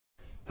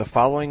The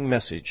following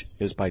message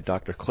is by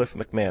Dr. Cliff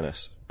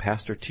McManus,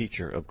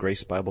 pastor-teacher of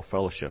Grace Bible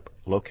Fellowship,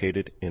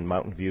 located in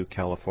Mountain View,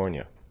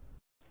 California.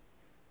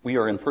 We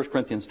are in 1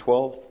 Corinthians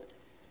 12,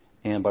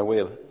 and by way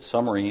of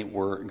summary,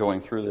 we're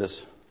going through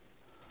this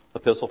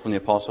epistle from the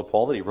Apostle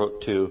Paul that he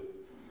wrote to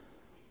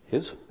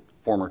his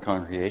former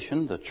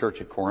congregation, the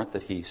church at Corinth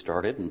that he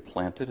started and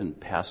planted and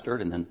pastored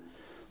and then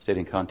stayed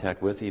in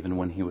contact with even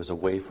when he was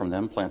away from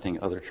them,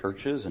 planting other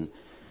churches and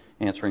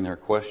answering their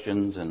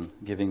questions and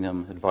giving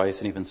them advice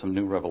and even some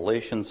new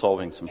revelation,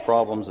 solving some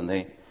problems. And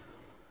they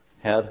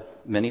had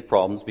many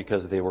problems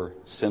because they were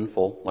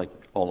sinful, like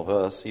all of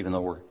us. Even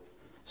though we're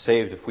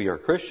saved, if we are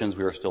Christians,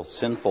 we are still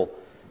sinful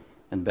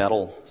and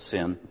battle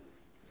sin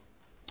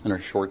and are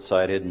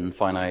short-sighted and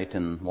finite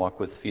and walk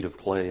with feet of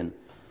clay and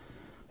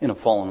in a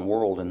fallen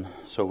world. And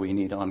so we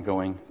need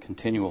ongoing,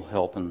 continual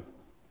help and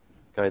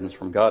guidance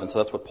from God. And so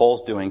that's what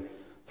Paul's doing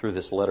through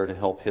this letter to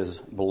help his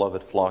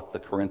beloved flock, the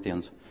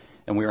Corinthians.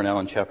 And we are now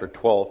in chapter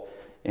 12,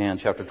 and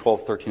chapter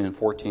 12, 13, and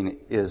 14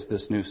 is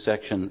this new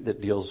section that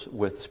deals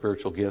with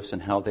spiritual gifts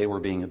and how they were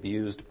being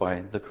abused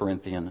by the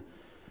Corinthian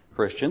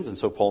Christians. And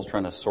so Paul's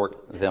trying to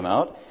sort them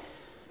out.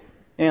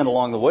 And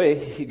along the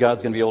way,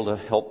 God's going to be able to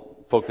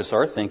help focus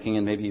our thinking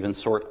and maybe even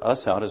sort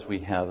us out as we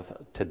have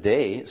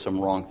today some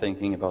wrong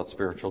thinking about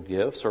spiritual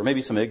gifts or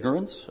maybe some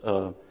ignorance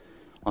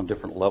on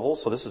different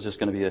levels. So this is just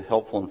going to be a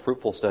helpful and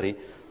fruitful study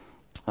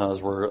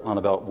as we're on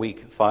about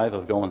week 5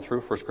 of going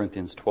through 1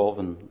 Corinthians 12,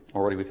 and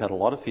already we've had a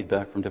lot of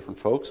feedback from different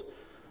folks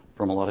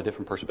from a lot of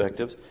different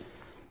perspectives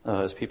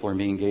as people are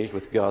being engaged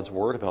with God's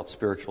Word about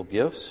spiritual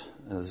gifts.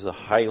 This is a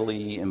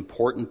highly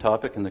important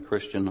topic in the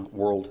Christian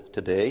world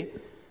today,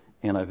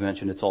 and I've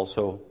mentioned it's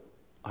also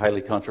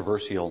highly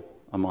controversial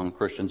among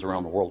Christians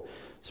around the world,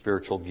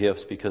 spiritual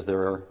gifts, because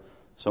there are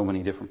so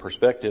many different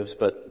perspectives.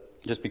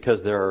 But just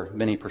because there are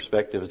many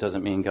perspectives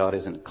doesn't mean God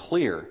isn't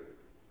clear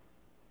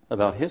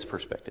about His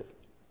perspective.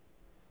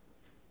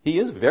 He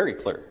is very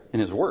clear in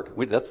His Word.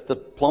 That's the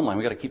plumb line.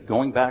 We've got to keep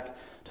going back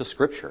to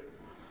Scripture.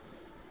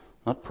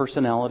 Not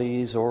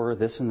personalities or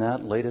this and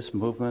that latest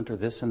movement or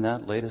this and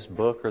that latest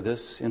book or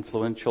this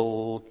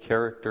influential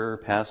character,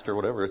 pastor,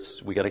 whatever.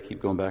 We got to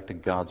keep going back to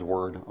God's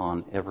Word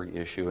on every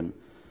issue, and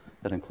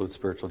that includes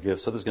spiritual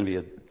gifts. So this is going to be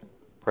a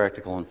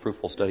practical and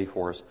fruitful study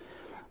for us.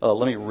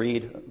 Let me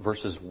read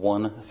verses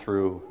 1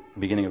 through the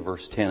beginning of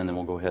verse 10, and then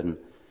we'll go ahead and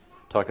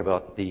talk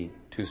about the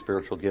 2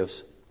 spiritual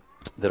gifts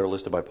that are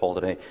listed by Paul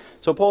today.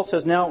 So Paul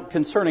says, now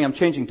concerning, I'm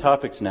changing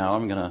topics now.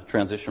 I'm going to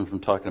transition from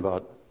talking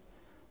about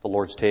the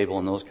Lord's table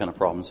and those kind of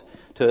problems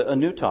to a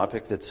new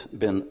topic that's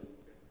been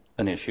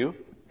an issue,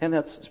 and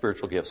that's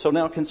spiritual gifts. So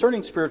now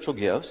concerning spiritual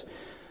gifts,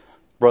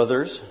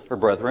 brothers or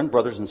brethren,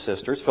 brothers and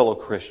sisters, fellow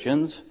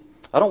Christians,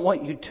 I don't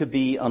want you to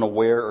be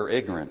unaware or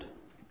ignorant.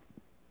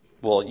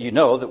 Well, you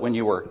know that when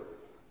you were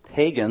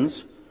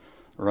pagans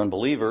or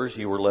unbelievers,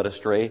 you were led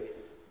astray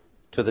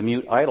to the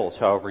mute idols,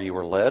 however you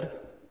were led.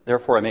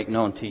 Therefore, I make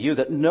known to you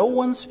that no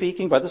one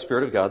speaking by the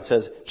Spirit of God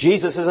says,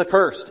 Jesus is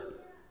accursed.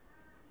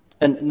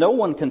 And no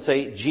one can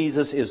say,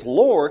 Jesus is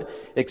Lord,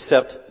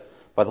 except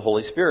by the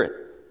Holy Spirit.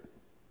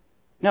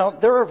 Now,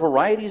 there are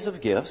varieties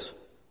of gifts,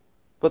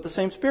 but the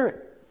same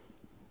Spirit.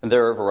 And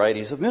there are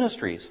varieties of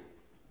ministries,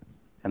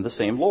 and the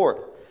same Lord.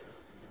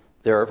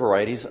 There are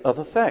varieties of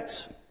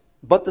effects,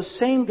 but the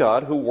same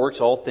God who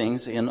works all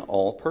things in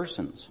all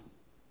persons.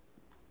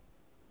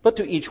 But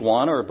to each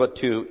one, but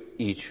to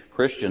each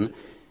Christian,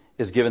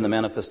 is given the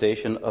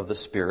manifestation of the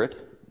Spirit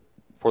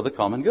for the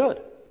common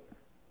good.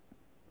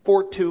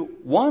 For to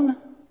one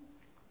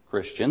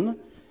Christian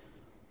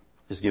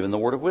is given the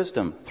word of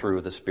wisdom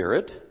through the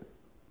Spirit,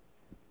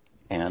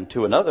 and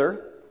to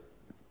another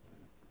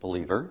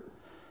believer,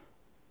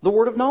 the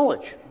word of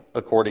knowledge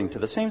according to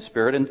the same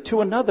Spirit, and to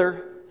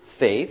another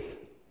faith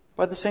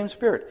by the same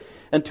Spirit,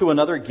 and to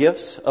another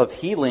gifts of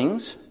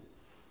healings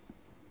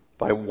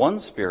by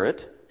one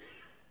Spirit,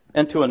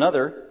 and to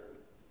another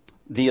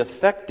the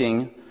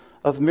effecting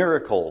of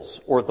miracles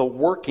or the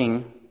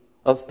working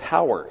of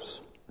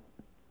powers.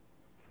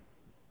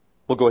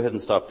 We'll go ahead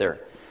and stop there.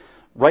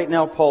 Right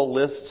now, Paul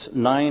lists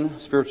 9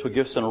 spiritual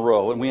gifts in a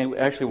row, and we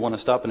actually want to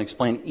stop and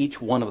explain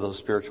each one of those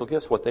spiritual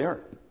gifts, what they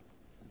are.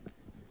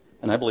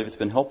 And I believe it's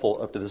been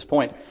helpful up to this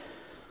point.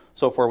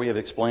 So far, we have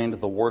explained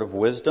the word of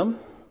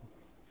wisdom,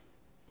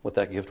 what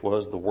that gift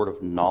was, the word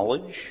of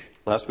knowledge.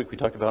 Last week, we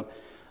talked about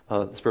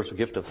the spiritual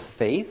gift of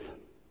faith,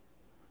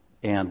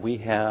 and we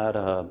had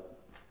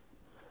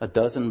a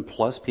dozen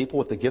plus people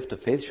with the gift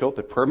of faith show up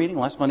at prayer meeting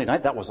last Monday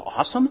night. That was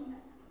awesome.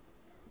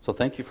 So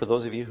thank you for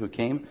those of you who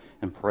came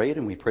and prayed,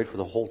 and we prayed for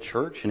the whole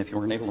church. And if you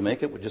weren't able to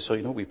make it, just so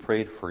you know, we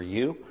prayed for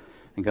you.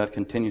 And God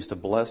continues to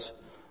bless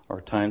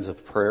our times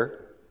of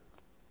prayer.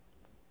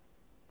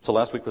 So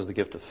last week was the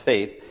gift of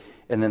faith.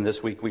 And then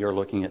this week we are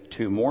looking at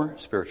 2 more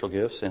spiritual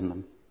gifts. And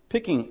I'm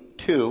picking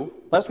 2.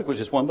 Last week was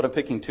just 1, but I'm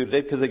picking 2 today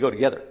because they go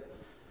together.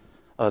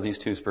 These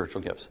 2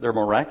 spiritual gifts. They're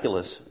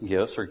miraculous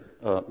gifts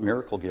or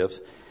miracle gifts.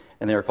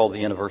 And they are called at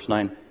the end of verse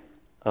 9,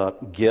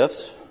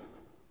 gifts,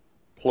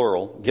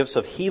 plural, gifts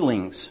of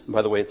healings.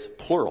 By the way, it's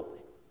plural.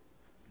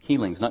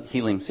 Healings, not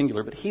healing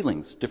singular, but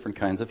healings, different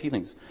kinds of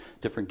healings.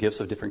 Different gifts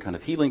of different kind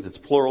of healings. It's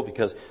plural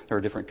because there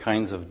are different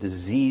kinds of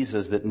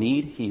diseases that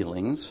need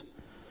healings.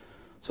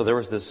 So there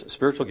was this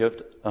spiritual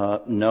gift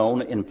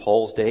known in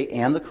Paul's day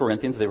and the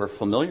Corinthians. They were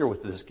familiar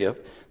with this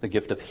gift, the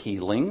gift of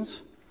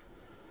healings.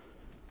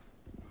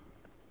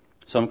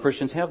 Some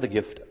Christians have the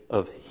gift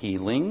of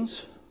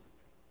healings.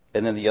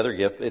 And then the other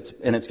gift,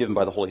 it's given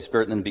by the Holy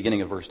Spirit in the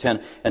beginning of verse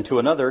 10. And to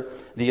another,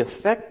 the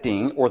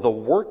effecting or the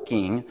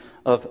working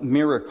of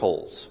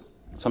miracles.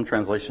 Some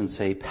translations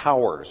say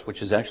powers,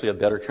 which is actually a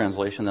better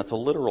translation. That's a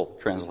literal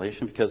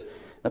translation because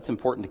that's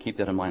important to keep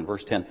that in mind.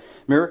 Verse 10.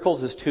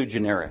 Miracles is too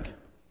generic.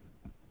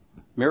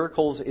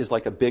 Miracles is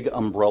like a big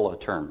umbrella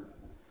term.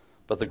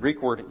 But the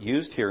Greek word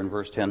used here in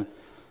verse 10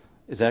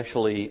 is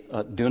actually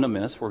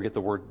dunamis, where we get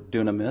the word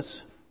dunamis.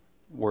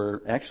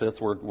 Where actually that's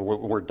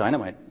where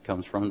dynamite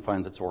comes from and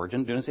finds its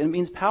origin. Dunamis, it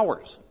means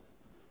powers.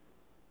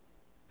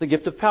 The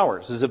gift of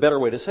powers is a better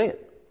way to say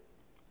it.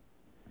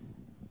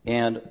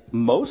 And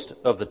most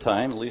of the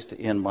time, at least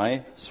in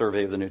my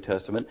survey of the New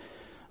Testament,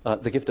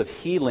 the gift of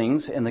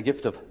healings and the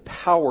gift of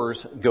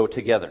powers go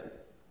together.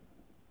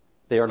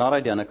 They are not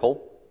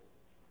identical,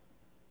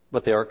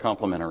 but they are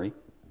complementary.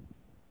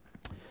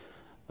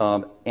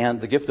 And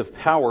the gift of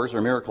powers,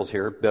 or miracles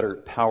here, better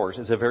powers,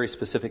 is a very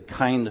specific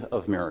kind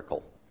of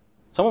miracle.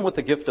 Someone with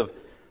the gift of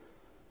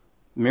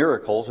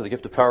miracles or the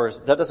gift of powers,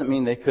 that doesn't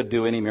mean they could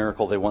do any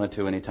miracle they wanted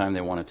to anytime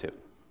they wanted to.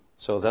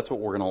 So that's what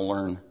we're going to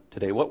learn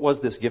today. What was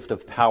this gift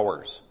of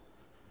powers?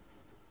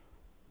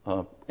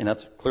 And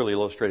that's clearly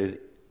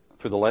illustrated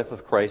through the life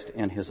of Christ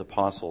and his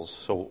apostles.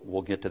 So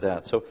we'll get to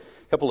that. So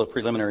a couple of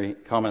preliminary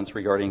comments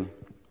regarding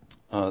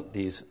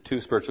these two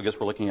spiritual gifts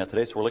we're looking at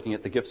today. So we're looking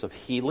at the gifts of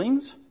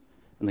healings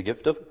and the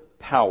gift of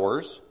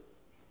powers.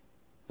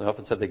 I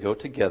often said they go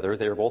together.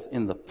 They are both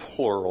in the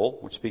plural,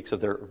 which speaks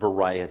of their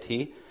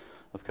variety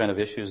of kind of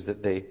issues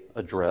that they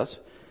address.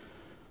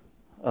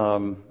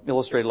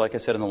 Illustrated, like I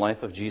said, in the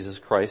life of Jesus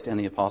Christ and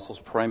the apostles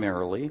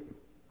primarily.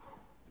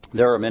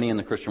 There are many in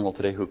the Christian world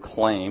today who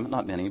claim,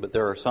 not many, but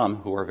there are some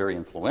who are very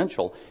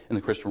influential in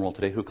the Christian world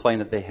today who claim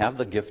that they have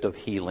the gift of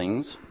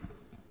healings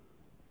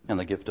and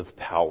the gift of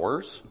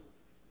powers.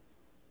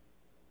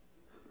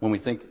 When we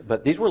think,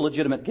 but these were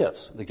legitimate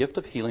gifts, the gift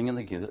of healing and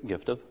the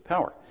gift of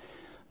power.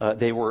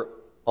 They were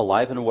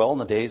alive and well in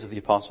the days of the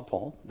Apostle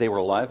Paul. They were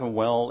alive and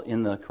well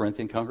in the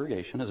Corinthian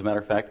congregation. As a matter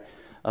of fact,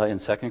 in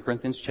 2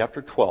 Corinthians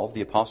chapter 12,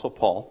 the Apostle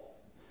Paul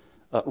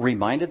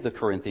reminded the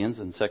Corinthians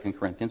in 2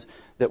 Corinthians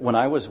that when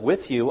I was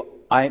with you,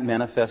 I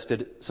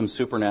manifested some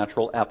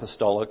supernatural,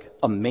 apostolic,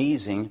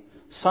 amazing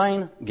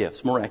sign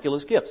gifts,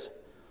 miraculous gifts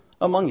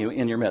among you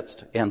in your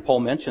midst. And Paul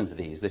mentions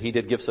these, that he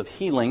did gifts of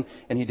healing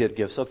and he did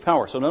gifts of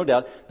power. So no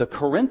doubt the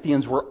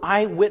Corinthians were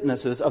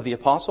eyewitnesses of the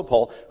Apostle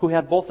Paul who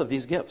had both of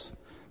these gifts.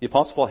 The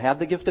Apostle Paul had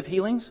the gift of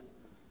healings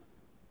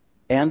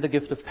and the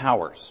gift of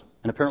powers.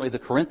 And apparently the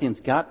Corinthians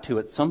got to,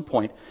 at some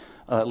point,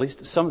 at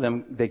least some of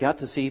them, they got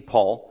to see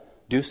Paul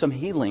do some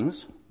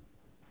healings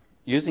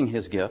using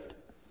his gift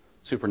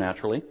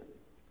supernaturally.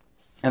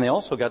 And they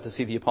also got to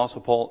see the Apostle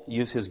Paul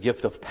use his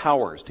gift of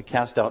powers to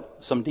cast out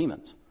some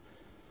demons.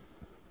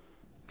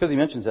 Because he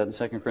mentions that in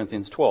 2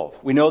 Corinthians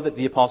 12. We know that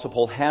the Apostle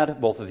Paul had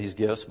both of these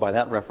gifts by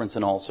that reference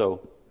and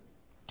also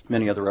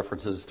many other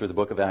references through the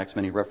book of Acts,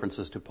 many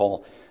references to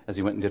Paul as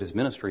he went and did his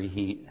ministry.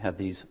 He had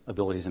these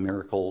abilities and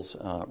miracles,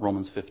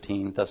 Romans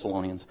 15,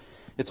 Thessalonians.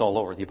 It's all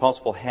over. The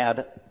Apostle Paul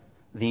had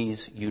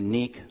these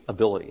unique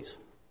abilities.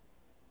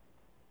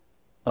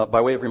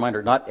 By way of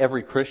reminder, not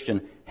every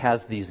Christian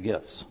has these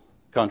gifts,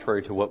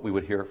 contrary to what we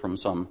would hear from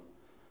some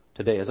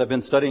today. As I've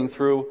been studying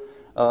through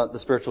the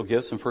spiritual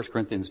gifts in 1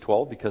 Corinthians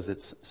 12, because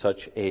it's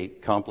such a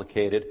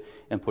complicated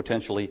and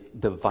potentially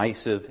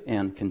divisive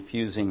and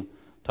confusing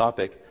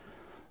topic,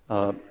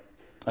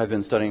 I've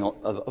been studying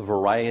a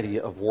variety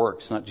of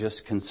works, not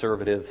just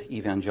conservative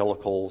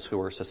evangelicals who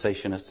are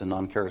cessationists and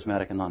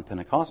non-charismatic and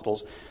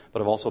non-Pentecostals,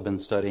 but I've also been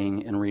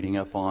studying and reading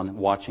up on,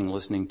 watching,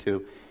 listening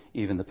to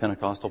even the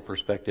Pentecostal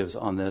perspectives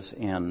on this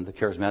and the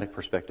charismatic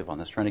perspective on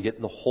this, trying to get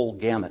the whole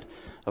gamut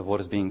of what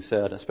is being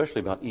said, especially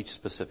about each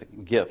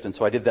specific gift. And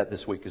so I did that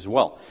this week as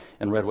well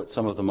and read what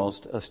some of the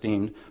most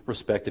esteemed,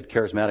 respected,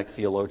 charismatic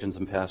theologians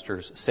and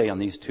pastors say on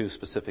these two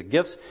specific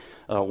gifts.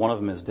 One of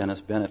them is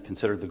Dennis Bennett,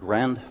 considered the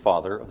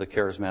grandfather of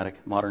the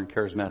modern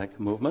charismatic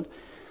movement.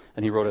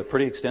 And he wrote a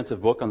pretty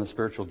extensive book on the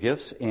spiritual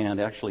gifts,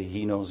 and actually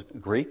he knows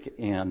Greek,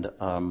 and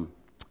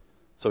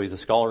so he's a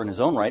scholar in his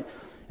own right.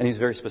 And he's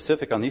very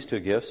specific on these two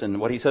gifts. And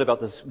what he said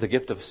about the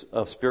gift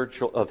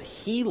of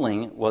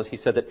healing was, he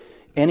said that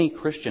any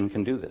Christian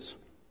can do this.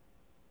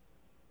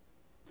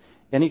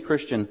 Any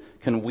Christian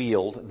can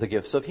wield the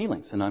gifts of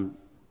healings. And I'm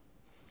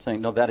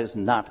saying, no, that is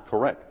not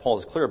correct. Paul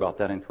is clear about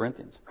that in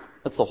Corinthians.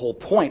 That's the whole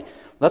point.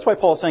 That's why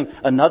Paul is saying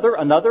another.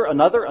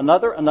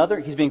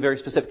 He's being very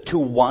specific. To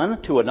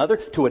one, to another,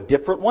 to a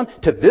different one.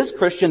 To this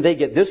Christian, they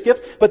get this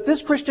gift. But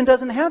this Christian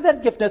doesn't have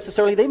that gift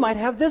necessarily. They might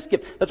have this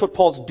gift. That's what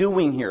Paul's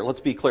doing here. Let's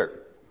be clear.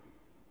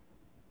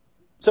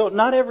 So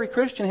not every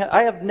Christian,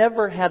 I have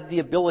never had the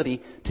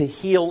ability to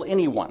heal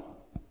anyone.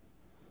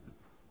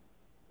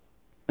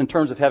 in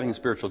terms of having a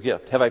spiritual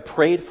gift. Have I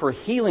prayed for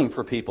healing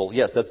for people?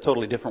 Yes, that's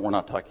totally different. We're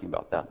not talking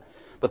about that.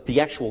 But the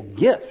actual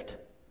gift.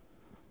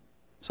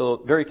 So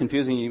very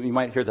confusing. You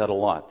might hear that a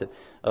lot.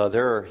 That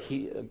there are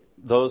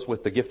those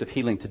with the gift of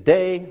healing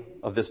today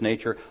of this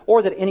nature,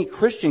 or that any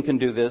Christian can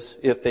do this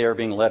if they are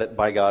being led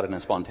by God in a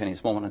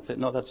spontaneous moment. And say,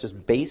 no, that's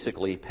just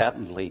basically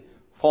patently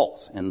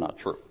false and not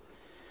true.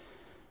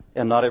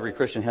 And not every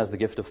Christian has the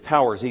gift of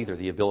powers either,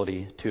 the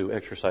ability to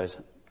exercise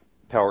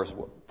powers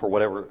for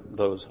whatever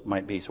those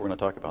might be. So we're going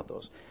to talk about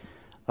those.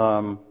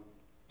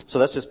 So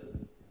that's just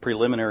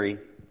preliminary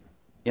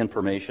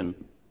information.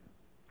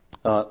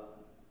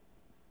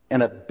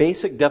 And a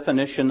basic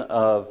definition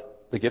of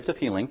the gift of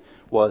healing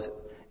was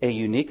a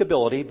unique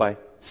ability by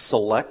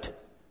select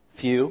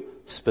few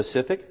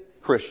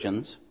specific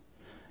Christians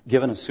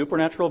given a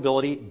supernatural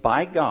ability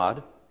by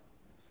God,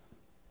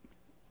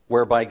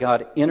 whereby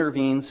God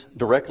intervenes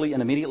directly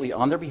and immediately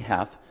on their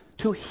behalf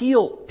to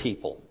heal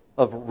people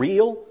of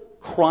real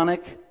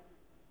chronic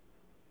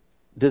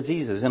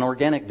diseases and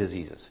organic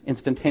diseases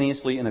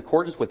instantaneously in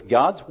accordance with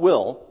God's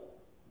will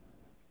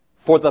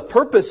for the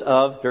purpose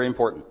of, very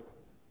important,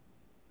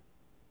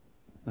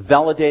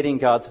 validating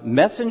God's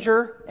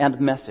messenger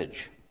and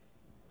message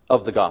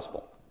of the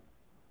gospel.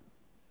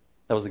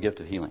 That was the gift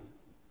of healing.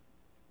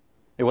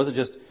 It wasn't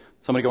just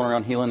somebody going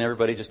around healing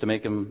everybody just to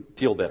make them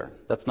feel better.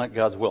 That's not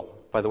God's will.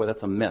 By the way,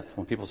 that's a myth.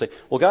 When people say,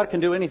 well, God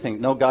can do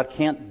anything. No, God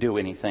can't do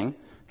anything.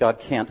 God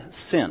can't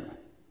sin.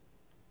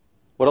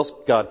 What else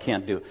God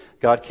can't do?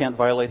 God can't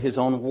violate His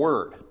own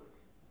word.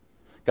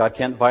 God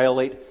can't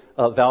violate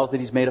vows that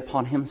He's made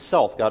upon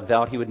Himself. God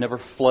vowed He would never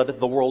flood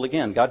the world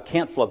again. God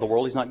can't flood the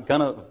world. He's not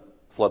going to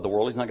flood the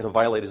world. He's not going to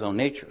violate His own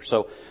nature.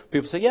 So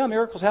people say, yeah,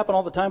 miracles happen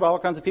all the time by all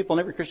kinds of people,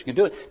 and every Christian can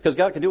do it because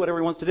God can do whatever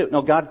He wants to do.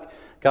 No,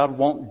 God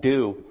won't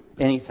do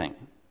anything.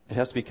 It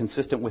has to be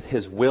consistent with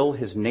His will,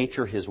 His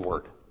nature, His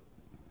word.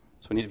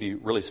 So we need to be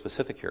really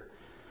specific here.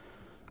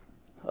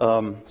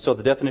 So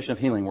the definition of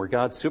healing, where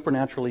God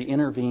supernaturally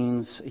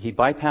intervenes, He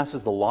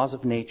bypasses the laws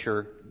of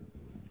nature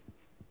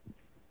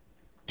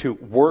to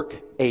work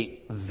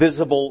a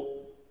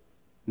visible,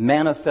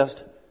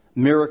 manifest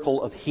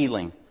miracle of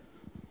healing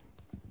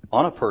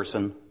on a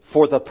person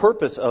for the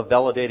purpose of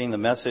validating the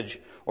message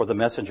or the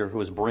messenger who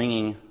is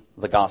bringing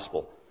the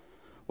gospel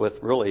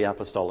with really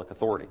apostolic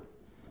authority.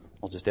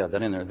 I'll just add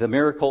that in there. The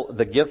miracle,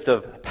 the gift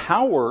of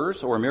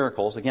powers or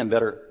miracles, again,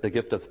 better, the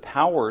gift of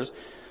powers,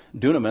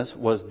 dunamis,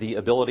 was the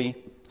ability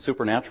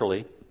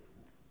supernaturally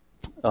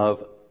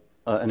of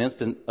an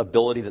instant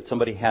ability that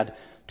somebody had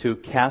to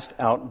cast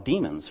out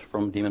demons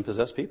from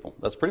demon-possessed people.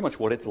 That's pretty much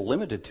what it's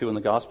limited to in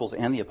the Gospels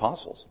and the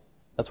Apostles.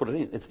 That's what it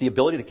is. It's the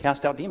ability to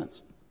cast out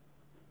demons.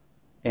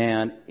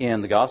 And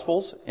in the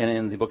Gospels and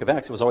in the book of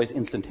Acts, it was always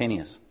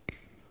instantaneous.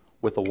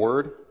 With a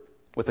word,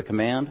 with a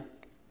command,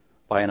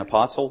 by an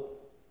apostle,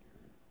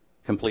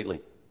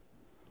 completely.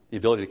 The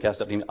ability to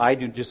cast out demons. I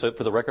do, just so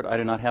for the record, I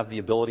do not have the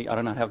ability, I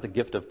do not have the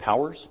gift of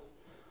powers.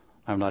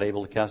 I'm not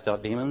able to cast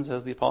out demons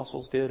as the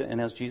apostles did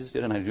and as Jesus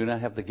did, and I do not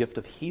have the gift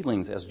of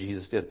healings as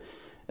Jesus did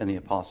and the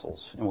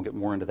apostles. And we'll get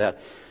more into that.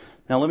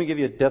 Now let me give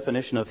you a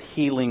definition of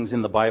healings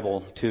in the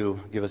Bible to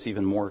give us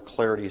even more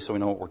clarity so we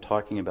know what we're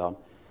talking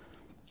about.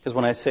 Because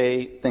when I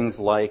say things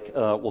like,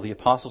 well, the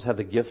apostles have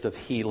the gift of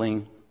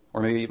healing,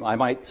 or maybe I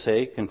might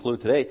say,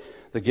 conclude today,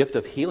 the gift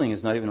of healing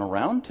is not even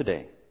around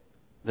today.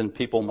 Then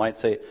people might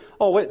say,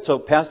 oh, wait, so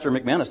Pastor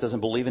McManus doesn't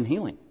believe in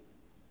healing.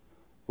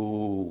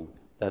 Ooh,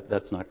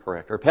 that's not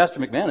correct. Or Pastor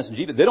McManus and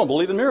Jeeva, they don't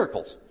believe in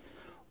miracles.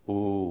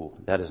 Ooh,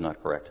 that is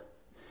not correct.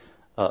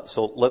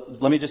 So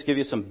let me just give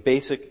you some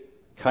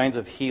basic kinds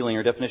of healing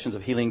or definitions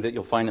of healing that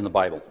you'll find in the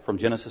Bible, from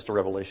Genesis to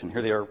Revelation.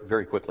 Here they are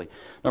very quickly.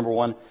 Number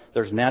one,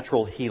 there's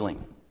natural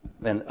healing.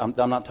 And I'm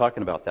not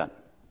talking about that.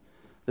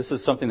 This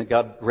is something that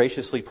God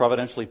graciously,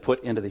 providentially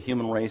put into the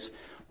human race,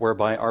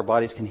 whereby our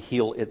bodies can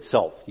heal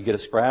itself. You get a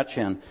scratch,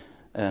 and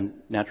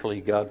naturally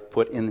God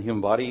put in the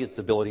human body its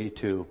ability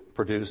to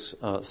produce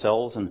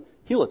cells and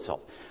heal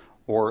itself.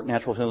 Or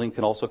natural healing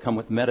can also come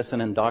with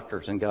medicine and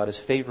doctors, and God is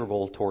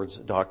favorable towards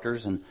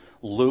doctors. And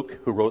Luke,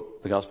 who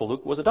wrote the Gospel of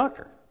Luke, was a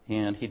doctor,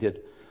 and he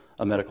did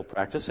a medical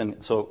practice.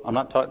 And so I'm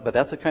not talking, but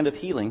that's a kind of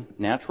healing,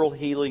 natural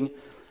healing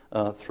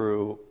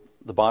through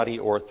the body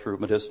or through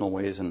medicinal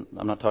ways, and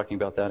I'm not talking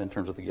about that in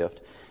terms of the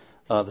gift.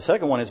 The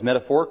second one is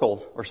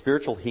metaphorical or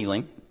spiritual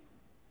healing,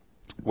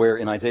 where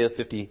in Isaiah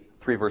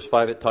 53 verse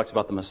 5 it talks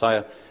about the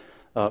Messiah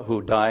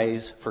who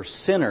dies for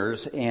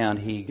sinners, and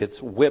he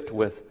gets whipped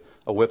with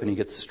a whip and he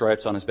gets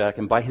stripes on his back,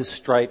 and by his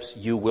stripes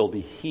you will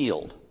be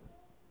healed.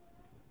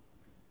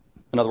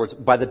 In other words,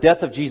 by the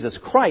death of Jesus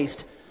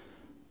Christ,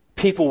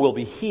 people will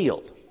be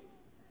healed.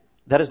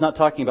 That is not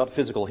talking about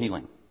physical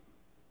healing.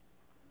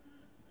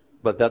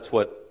 But that's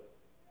what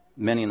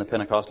many in the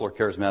Pentecostal or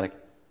charismatic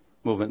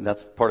movement,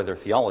 that's part of their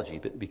theology.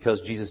 But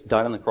because Jesus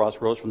died on the cross,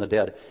 rose from the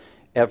dead,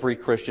 every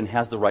Christian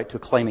has the right to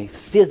claim a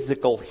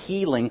physical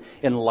healing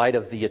in light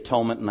of the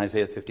atonement in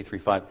Isaiah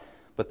 53:5.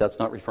 But that's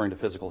not referring to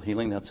physical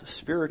healing. That's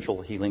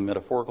spiritual healing,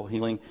 metaphorical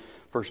healing.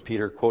 1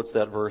 Peter quotes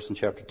that verse in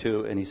chapter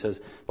 2, and he says,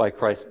 by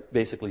Christ's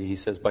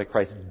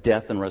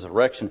death and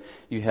resurrection,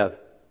 you have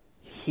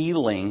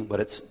healing, but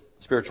it's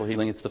spiritual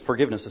healing. It's the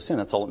forgiveness of sin.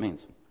 That's all it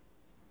means.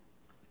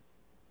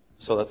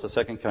 So that's the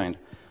second kind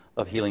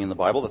of healing in the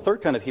Bible. The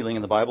third kind of healing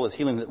in the Bible is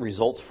healing that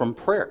results from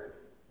prayer.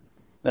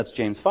 That's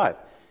James 5.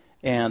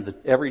 And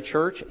every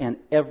church and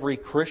every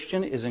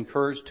Christian is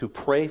encouraged to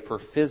pray for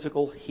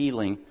physical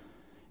healing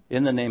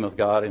in the name of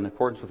God in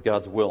accordance with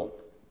God's will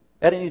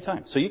at any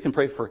time. So you can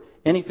pray for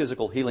any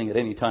physical healing at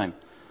any time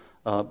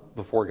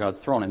before God's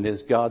throne. And it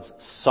is God's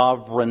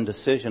sovereign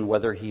decision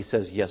whether He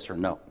says yes or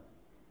no.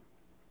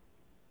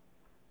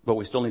 But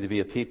we still need to be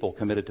a people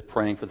committed to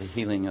praying for the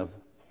healing of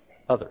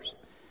others.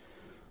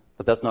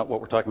 But that's not what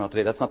we're talking about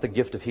today. That's not the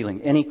gift of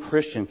healing. Any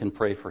Christian can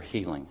pray for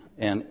healing.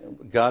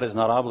 And God is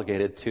not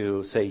obligated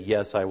to say,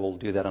 yes, I will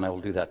do that and I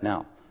will do that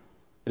now.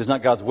 It is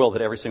not God's will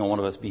that every single one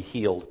of us be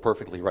healed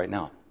perfectly right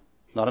now.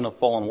 Not in a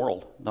fallen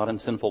world. Not in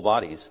sinful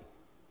bodies.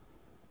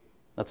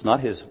 That's not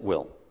His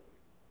will.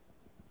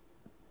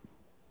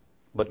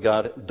 But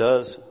God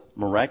does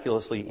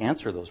miraculously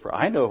answer those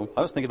prayers.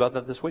 I was thinking about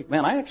that this week.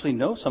 Man, I actually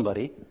know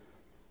somebody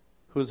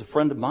who's a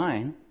friend of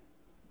mine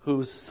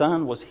whose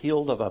son was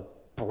healed of a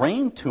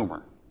brain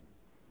tumor.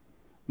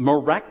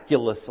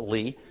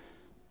 Miraculously,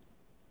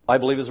 I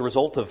believe as a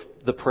result of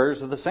the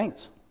prayers of the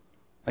saints.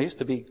 I used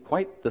to be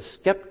quite the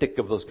skeptic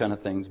of those kind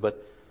of things,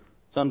 but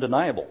it's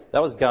undeniable.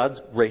 That was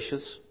God's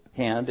gracious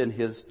hand in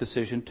His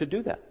decision to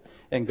do that.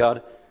 And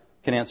God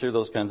can answer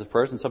those kinds of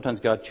prayers, and sometimes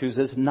God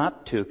chooses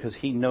not to because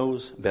He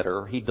knows better,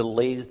 or He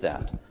delays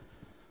that.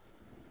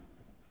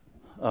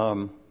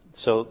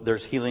 So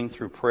there's healing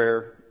through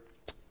prayer,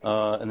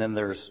 and then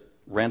there's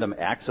random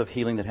acts of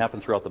healing that happen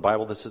throughout the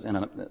Bible. This is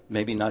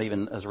maybe not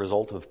even as a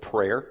result of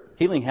prayer.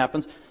 Healing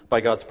happens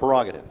by God's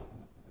prerogative.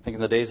 I think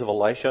in the days of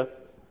Elisha,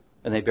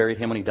 and they buried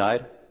him when he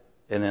died,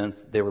 and then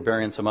they were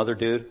burying some other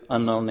dude,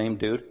 unknown named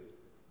dude,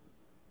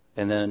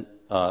 and then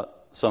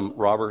some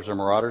robbers or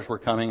marauders were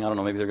coming. I don't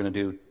know, maybe they're going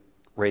to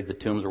raid the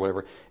tombs or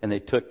whatever, and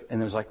it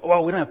was like,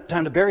 oh, we don't have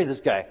time to bury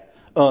this guy.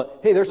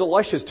 Hey, there's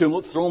Elisha's tomb,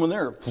 let's throw him in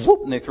there.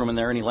 Whoop, and they threw him in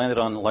there, and he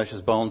landed on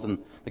Elisha's bones, and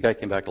the guy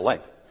came back to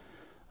life.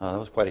 That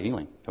was quite a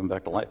healing, coming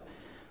back to life.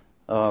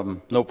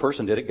 No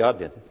person did it, God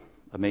did,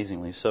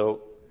 amazingly.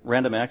 So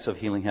random acts of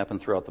healing happen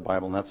throughout the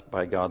Bible, and that's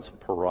by God's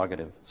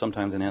prerogative.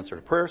 Sometimes in answer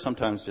to prayer,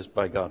 sometimes just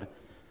by God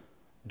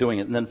doing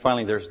it. And then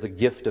finally there's the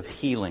gift of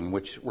healing,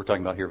 which we're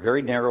talking about here.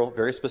 Very narrow,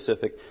 very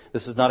specific.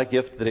 This is not a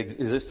gift that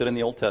existed in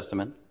the Old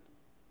Testament.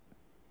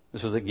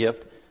 This was a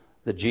gift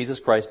that Jesus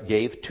Christ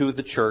gave to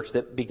the church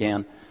that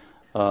began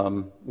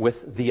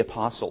with the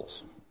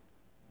apostles.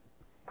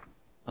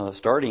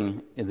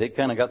 They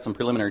kind of got some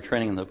preliminary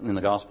training in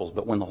the Gospels,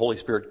 but when the Holy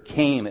Spirit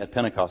came at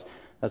Pentecost,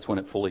 that's when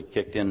it fully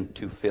kicked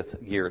into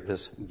fifth gear,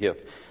 this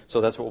gift.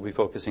 So that's what we'll be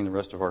focusing the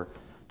rest of our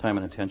time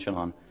and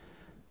attention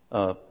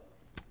on,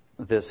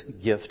 this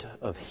gift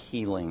of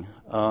healing.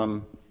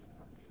 Now,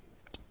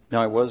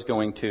 I was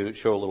going to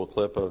show a little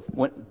clip of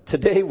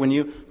today when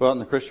you go out in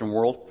the Christian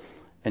world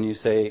and you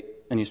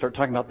start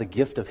talking about the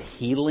gift of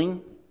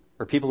healing,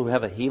 or people who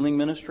have a healing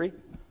ministry,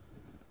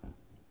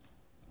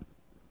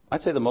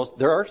 I'd say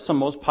there are some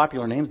most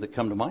popular names that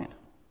come to mind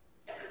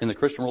in the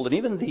Christian world and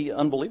even the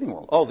unbelieving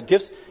world. Oh, the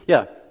gifts,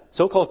 yeah.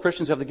 So-called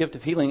Christians have the gift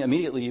of healing.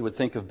 Immediately you would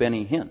think of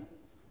Benny Hinn.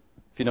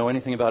 If you know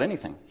anything about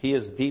anything, he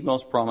is the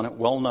most prominent,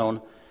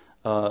 well-known,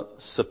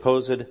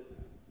 supposed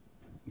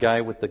guy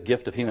with the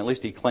gift of healing. At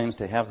least he claims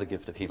to have the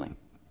gift of healing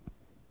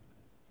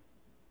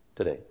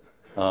today.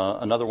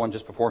 Another one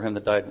just before him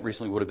that died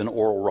recently would have been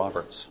Oral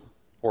Roberts.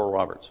 Oral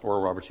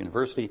Roberts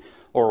University.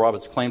 Oral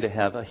Roberts claimed to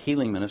have a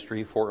healing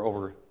ministry for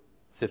over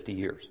 50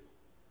 years.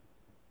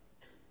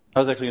 I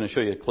was actually going to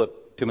show you a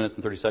clip, 2 minutes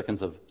and 30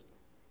 seconds of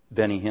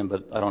Benny Hinn,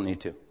 but I don't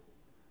need to.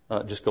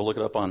 Just go look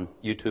it up on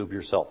YouTube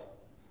yourself.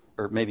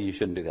 Or maybe you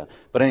shouldn't do that.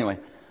 But anyway,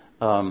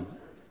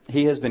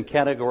 he has been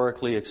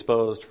categorically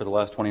exposed for the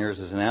last 20 years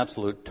as an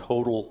absolute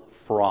total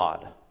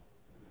fraud.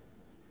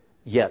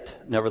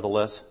 Yet,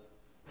 nevertheless,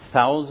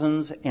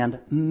 thousands and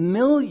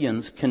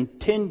millions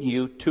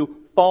continue to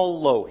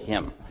follow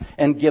him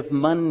and give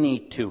money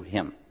to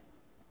him.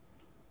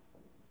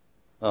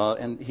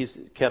 And he's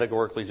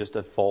categorically just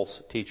a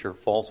false teacher,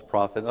 false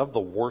prophet of the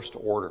worst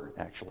order,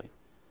 actually.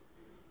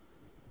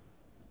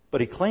 But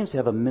he claims to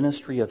have a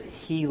ministry of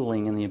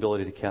healing and the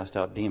ability to cast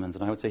out demons.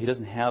 And I would say he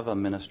doesn't have a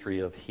ministry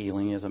of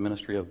healing. He has a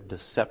ministry of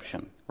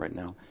deception right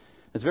now.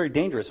 It's very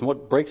dangerous. And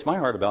what breaks my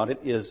heart about it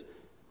is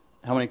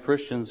how many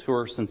Christians who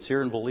are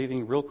sincere and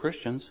believing, real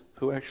Christians,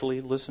 who actually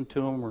listen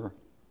to him or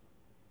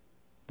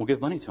will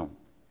give money to him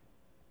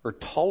or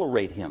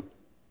tolerate him.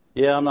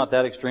 Yeah, I'm not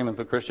that extreme of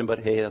a Christian, but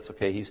hey, that's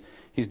okay.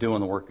 He's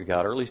doing the work of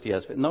God, or at least he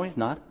has. No, he's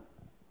not.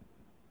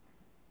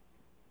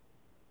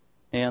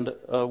 And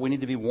we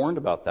need to be warned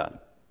about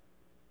that.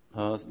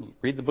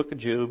 Read the book of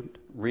Jude,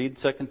 read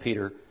 2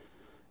 Peter,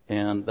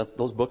 And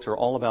those books are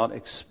all about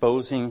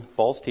exposing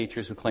false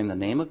teachers who claim the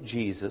name of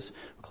Jesus,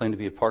 who claim to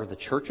be a part of the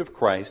Church of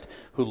Christ,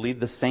 who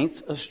lead the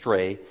saints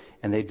astray,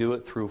 and they do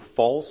it through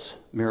false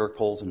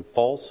miracles and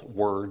false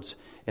words.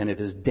 And it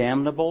is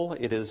damnable,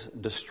 it is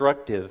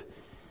destructive,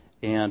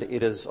 and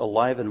it is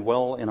alive and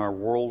well in our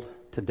world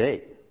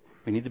today.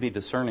 We need to be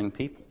discerning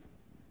people.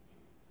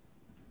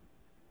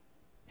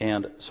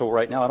 And so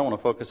right now I don't want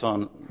to focus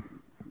on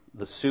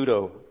the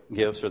pseudo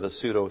gifts or the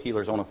pseudo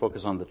healers. I want to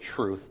focus on the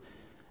truth.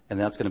 And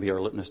that's going to be our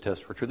litmus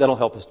test for truth. That'll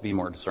help us to be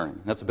more discerning.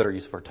 That's a better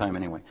use of our time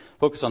anyway.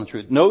 Focus on the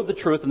truth. Know the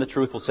truth, and the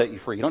truth will set you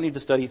free. You don't need to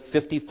study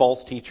 50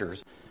 false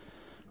teachers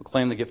who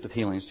claim the gift of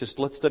healings. Just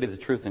let's study the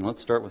truth, and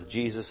let's start with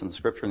Jesus and the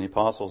Scripture and the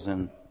apostles,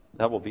 and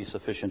that will be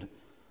sufficient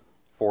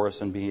for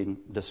us in being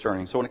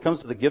discerning. So when it comes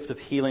to the gift of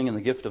healing and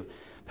the gift of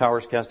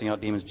powers casting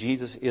out demons,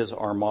 Jesus is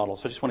our model.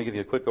 So I just want to give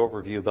you a quick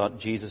overview about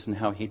Jesus and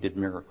how he did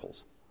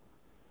miracles.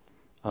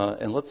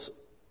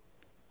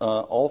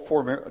 All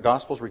four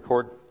Gospels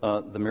record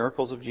the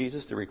miracles of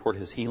Jesus. They record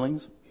his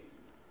healings.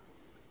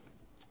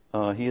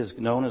 He is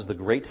known as the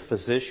great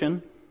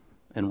physician,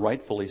 and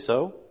rightfully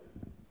so.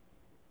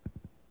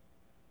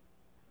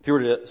 If you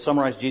were to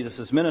summarize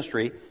Jesus'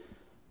 ministry,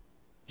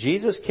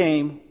 Jesus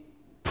came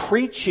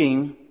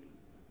preaching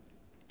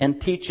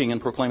and teaching and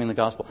proclaiming the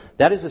gospel.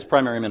 That is his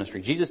primary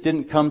ministry. Jesus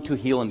didn't come to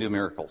heal and do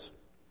miracles.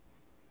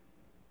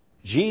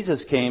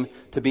 Jesus came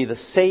to be the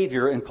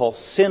Savior and call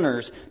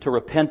sinners to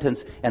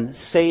repentance and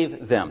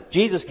save them.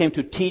 Jesus came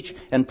to teach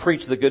and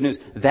preach the good news.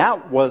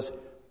 That was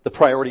the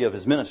priority of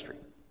his ministry.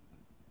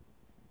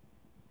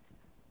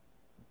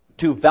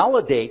 To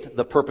validate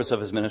the purpose of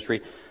his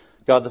ministry,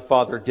 God the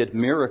Father did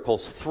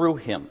miracles through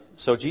him.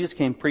 So Jesus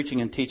came preaching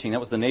and teaching.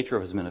 That was the nature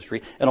of his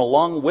ministry. And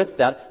along with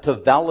that, to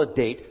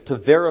validate, to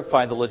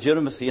verify the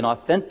legitimacy and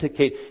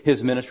authenticate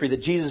his ministry,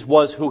 that Jesus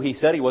was who he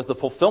said he was, the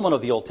fulfillment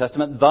of the Old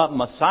Testament, the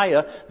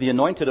Messiah, the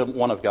anointed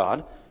one of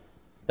God.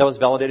 That was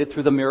validated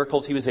through the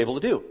miracles he was able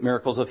to do.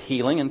 Miracles of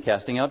healing and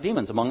casting out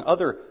demons, among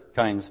other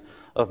kinds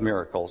of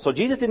miracles. So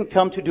Jesus didn't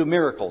come to do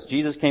miracles.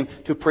 Jesus came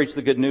to preach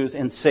the good news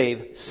and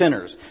save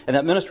sinners. And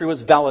that ministry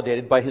was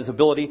validated by his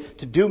ability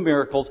to do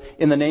miracles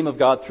in the name of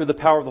God through the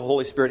power of the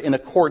Holy Spirit in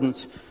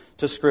accordance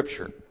to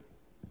Scripture.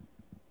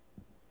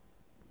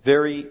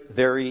 Very,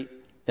 very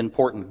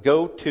important.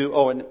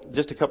 And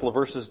just a couple of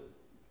verses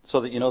so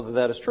that you know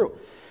that is true.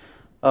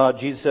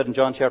 Jesus said in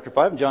John chapter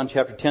 5 and John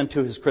chapter 10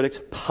 to his critics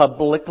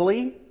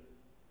publicly,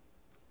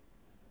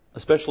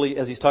 especially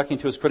as he's talking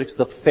to his critics,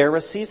 the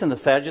Pharisees and the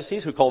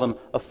Sadducees, who called him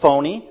a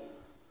phony,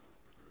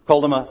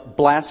 called him a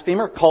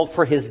blasphemer, called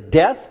for his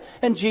death.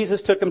 And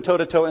Jesus took him toe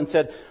to toe and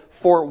said,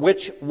 for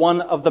which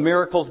one of the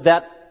miracles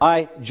that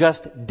I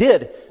just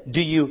did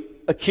do you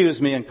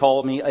accuse me and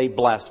call me a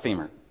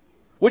blasphemer?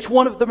 Which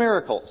one of the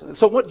miracles?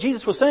 So what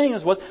Jesus was saying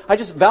was, I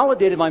just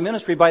validated my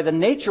ministry by the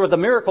nature of the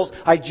miracles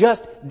I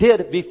just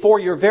did before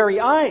your very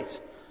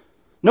eyes.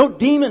 No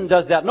demon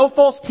does that. No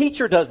false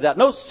teacher does that.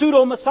 No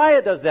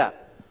pseudo-Messiah does that.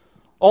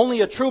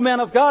 Only a true man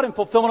of God in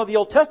fulfillment of the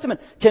Old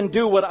Testament can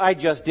do what I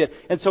just did.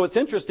 And so it's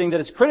interesting that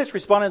his critics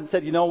responded and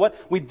said, you know what?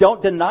 We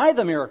don't deny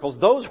the miracles.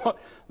 Those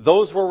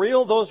were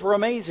real. Those were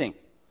amazing.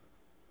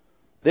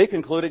 They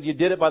concluded you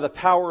did it by the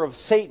power of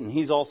Satan.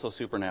 He's also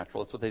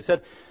supernatural. That's what they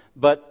said.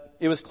 But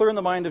it was clear in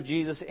the mind of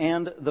Jesus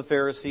and the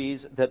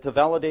Pharisees that to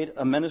validate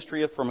a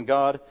ministry from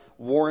God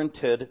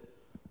warranted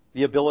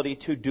the ability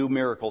to do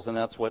miracles. And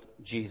that's what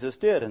Jesus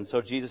did. And so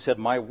Jesus said,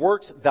 my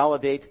works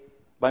validate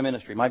my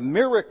ministry. My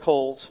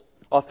miracles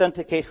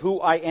authenticate who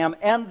I am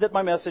and that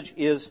my message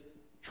is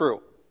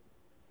true.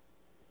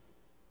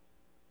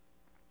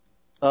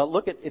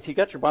 If you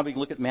got your Bible, you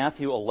can look at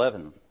Matthew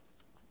 11.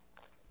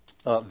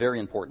 Very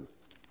important.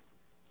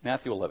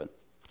 Matthew 11.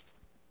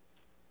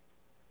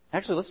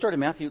 Actually, let's start in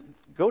Matthew.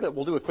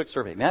 We'll do a quick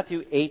survey.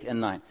 Matthew 8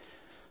 and 9.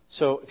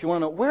 So if you want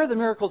to know, where are the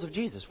miracles of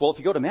Jesus? Well, if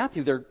you go to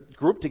Matthew, they're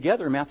grouped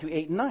together in Matthew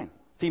 8 and 9,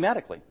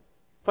 thematically.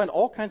 Find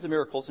all kinds of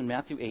miracles in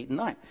Matthew 8 and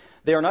 9.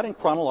 They are not in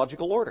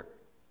chronological order.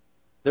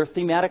 They're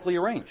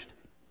thematically arranged,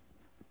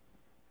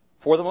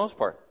 for the most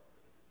part.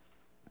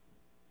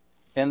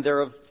 And they're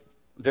of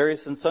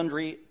various and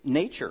sundry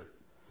nature.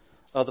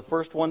 The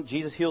first one,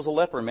 Jesus heals a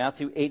leper in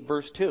Matthew 8,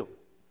 verse 2.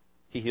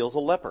 He heals a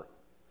leper.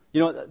 You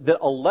know, that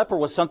a leper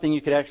was something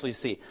you could actually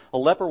see. A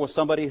leper was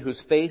somebody whose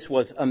face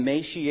was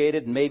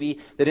emaciated, and maybe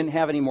they didn't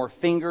have any more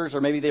fingers,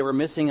 or maybe they were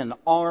missing an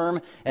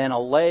arm and a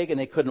leg, and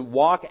they couldn't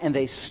walk, and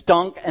they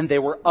stunk, and they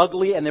were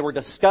ugly, and they were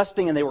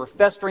disgusting, and they were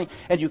festering,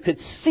 and you could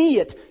see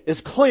it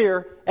as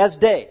clear as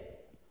day.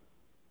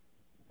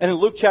 And in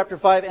Luke chapter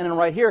 5, and then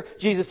right here,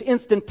 Jesus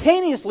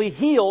instantaneously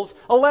heals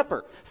a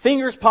leper.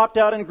 Fingers popped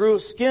out and grew,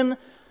 skin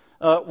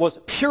was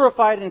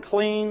purified and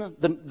clean,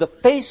 the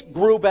face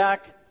grew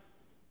back,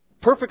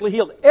 perfectly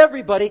healed.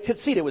 Everybody could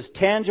see it. It was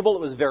tangible. It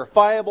was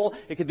verifiable.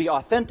 It could be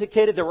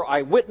authenticated. There were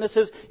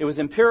eyewitnesses. It was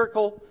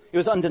empirical. It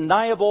was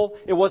undeniable.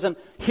 It wasn't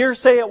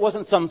hearsay. It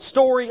wasn't some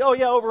story. Oh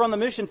yeah, over on the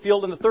mission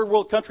field in the third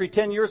world country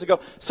 10 years ago,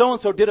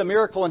 so-and-so did a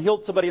miracle and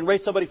healed somebody and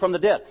raised somebody from the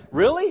dead.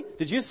 Really?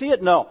 Did you see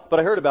it? No.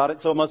 But I heard about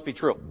it, so it must be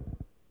true.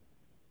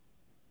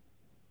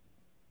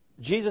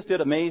 Jesus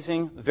did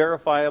amazing,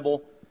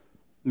 verifiable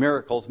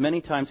miracles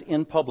many times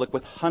in public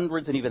with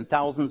hundreds and even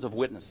thousands of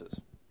witnesses.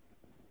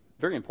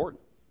 Very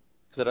important,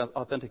 because it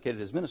authenticated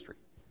his ministry.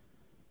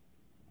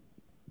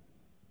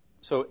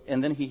 So,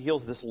 and then he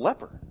heals this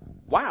leper.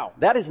 Wow,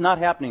 that is not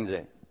happening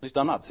today. At least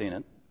I'm not seeing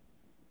it.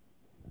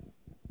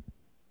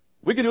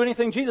 We can do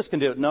anything Jesus can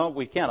do. No,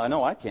 we can't. I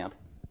know I can't.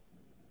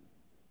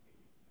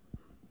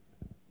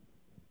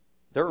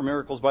 There are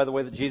miracles, by the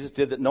way, that Jesus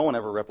did that no one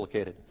ever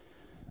replicated.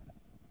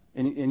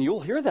 And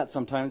you'll hear that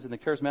sometimes in the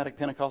charismatic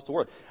Pentecostal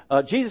world.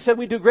 Jesus said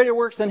we do greater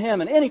works than him,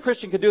 and any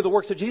Christian could do the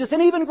works of Jesus,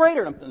 and even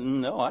greater.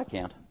 No, I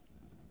can't.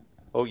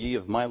 Oh, ye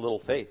of my little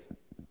faith.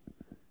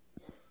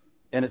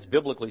 And it's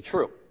biblically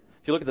true.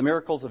 If you look at the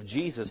miracles of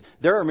Jesus,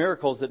 there are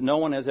miracles that no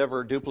one has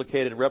ever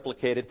duplicated,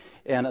 replicated,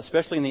 and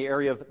especially in the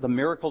area of the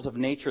miracles of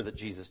nature that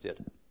Jesus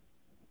did.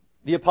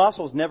 The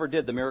apostles never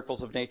did the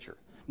miracles of nature.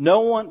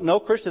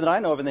 No Christian that I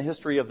know of in the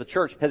history of the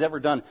church has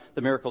ever done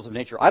the miracles of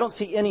nature. I don't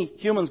see any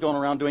humans going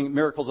around doing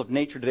miracles of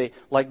nature today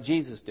like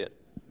Jesus did.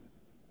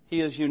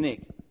 He is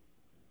unique.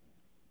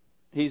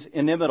 He's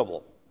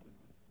inimitable.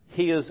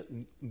 He is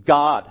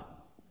God.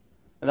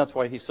 And that's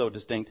why he's so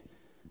distinct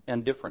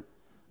and different.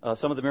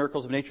 Some of the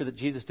miracles of nature that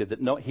Jesus did,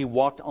 he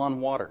walked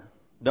on water.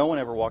 No one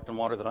ever walked on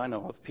water that I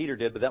know of. Peter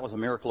did, but that was a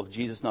miracle of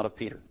Jesus, not of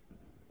Peter.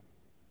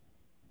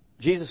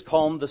 Jesus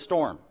calmed the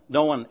storm.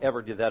 No one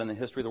ever did that in the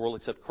history of the world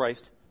except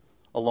Christ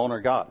alone or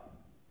God.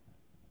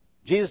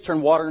 Jesus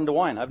turned water into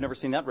wine. I've never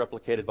seen that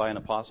replicated by an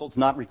apostle. It's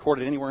not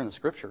recorded anywhere in the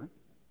Scripture.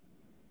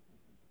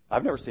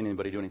 I've never seen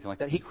anybody do anything like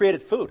that. He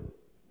created food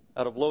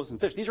out of loaves and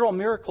fish. These are all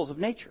miracles of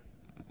nature.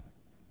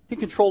 He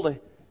controlled a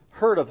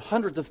herd of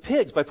hundreds of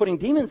pigs by putting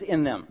demons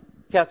in them,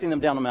 casting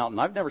them down a mountain.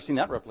 I've never seen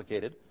that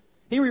replicated.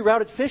 He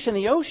rerouted fish in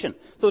the ocean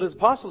so that his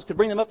apostles could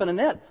bring them up in a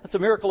net. That's a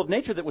miracle of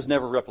nature that was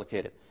never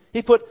replicated.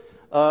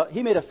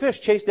 He made a fish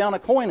chase down a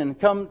coin and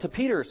come to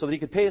Peter so that he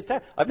could pay his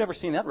tax. I've never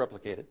seen that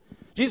replicated.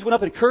 Jesus went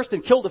up and cursed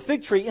and killed a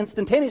fig tree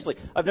instantaneously.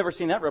 I've never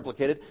seen that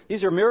replicated.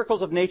 These are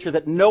miracles of nature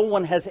that no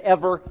one has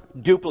ever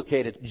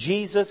duplicated.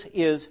 Jesus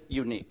is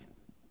unique.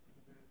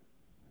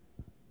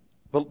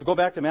 But go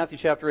back to Matthew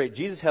chapter 8.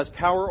 Jesus has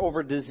power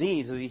over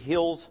disease as he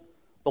heals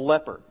the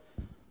leper.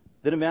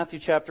 Then in Matthew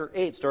chapter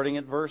 8, starting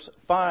at verse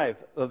 5,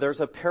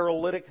 there's a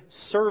paralytic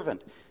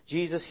servant.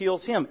 Jesus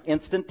heals him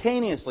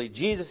instantaneously.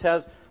 Jesus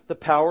has the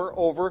power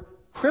over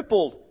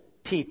crippled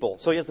people.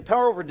 So he has the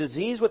power over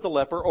disease with the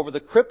leper, over the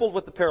crippled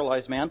with the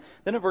paralyzed man.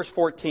 Then in verse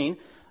 14,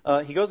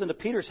 he goes into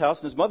Peter's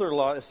house and his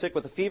mother-in-law is sick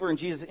with a fever and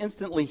Jesus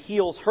instantly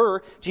heals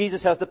her.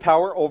 Jesus has the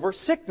power over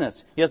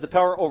sickness. He has the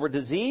power over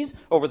disease,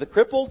 over the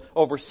crippled,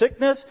 over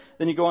sickness.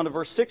 Then you go on to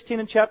verse 16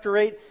 in chapter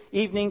 8.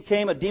 Evening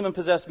came, a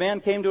demon-possessed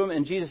man came to him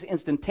and Jesus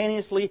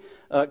instantaneously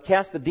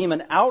cast the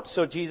demon out.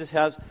 So Jesus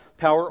has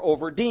power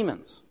over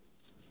demons.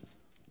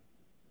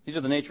 These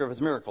are the nature of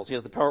his miracles. He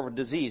has the power over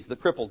disease, the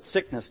crippled,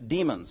 sickness,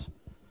 demons.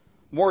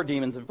 More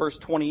demons in verse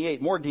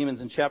 28. More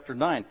demons in chapter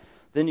 9.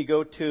 Then you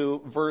go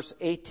to verse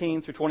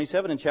 18 through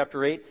 27 in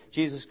chapter 8.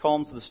 Jesus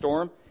calms the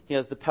storm. He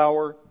has the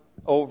power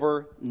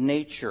over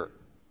nature.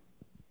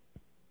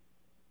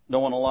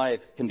 No one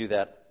alive can do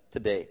that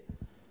today.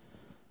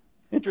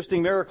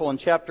 Interesting miracle in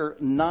chapter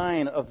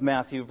 9 of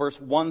Matthew, verse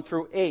 1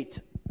 through 8.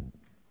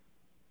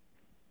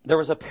 There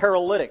was a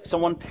paralytic,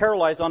 someone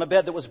paralyzed on a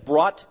bed that was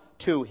brought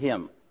to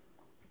him.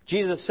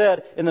 Jesus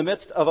said in the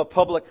midst of a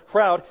public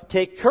crowd,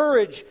 "Take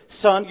courage,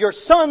 son, your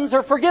sons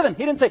are forgiven."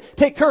 He didn't say,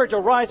 "Take courage,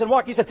 arise and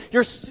walk." He said,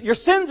 your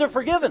sins are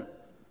forgiven.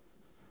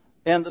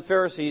 And the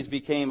Pharisees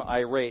became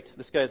irate.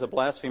 This guy's a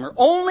blasphemer.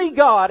 Only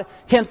God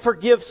can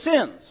forgive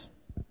sins.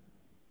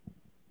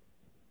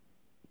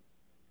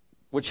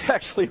 Which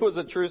actually was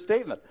a true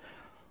statement.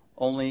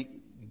 Only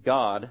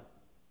God.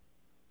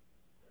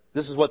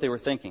 This is what they were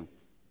thinking.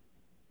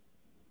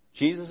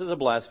 Jesus is a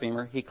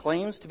blasphemer. He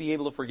claims to be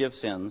able to forgive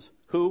sins.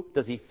 Who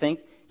does he think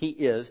he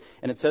is?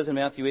 And it says in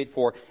Matthew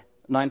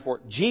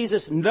 9:4,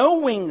 Jesus,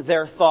 knowing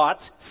their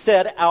thoughts,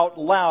 said out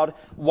loud,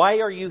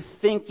 "Why are you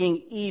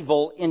thinking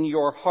evil in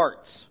your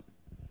hearts?"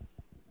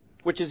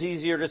 Which is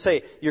easier to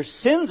say, your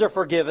sins are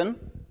forgiven,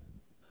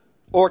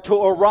 or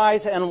to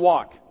arise and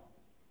walk?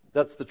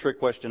 That's the trick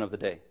question of the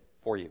day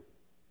for you.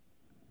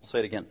 I'll say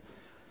it again.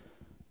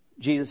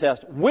 Jesus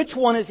asked, which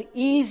one is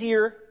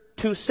easier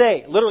to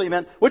say? Literally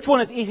meant, which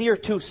one is easier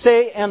to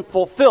say and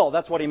fulfill?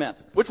 That's what he meant.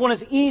 Which one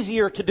is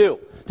easier to do?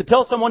 To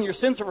tell someone your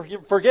sins are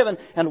forgiven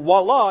and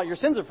voila, your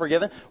sins are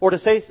forgiven, or to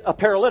say a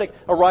paralytic,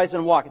 arise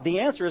and walk? The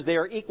answer is they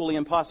are equally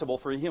impossible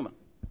for a human.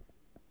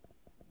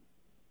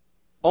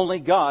 Only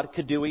God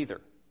could do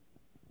either.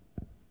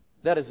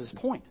 That is his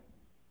point.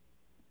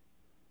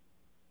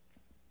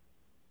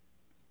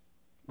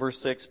 Verse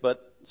 6,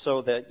 but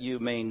so that you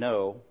may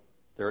know,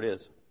 there it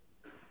is.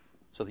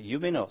 So that you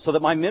may know, so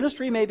that my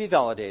ministry may be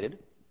validated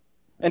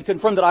and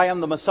confirm that I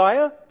am the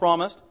Messiah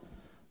promised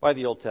by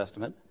the Old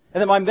Testament,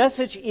 and that my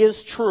message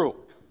is true.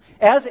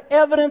 As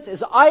evidence,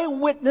 as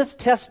eyewitness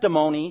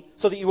testimony,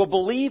 so that you will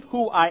believe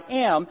who I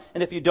am,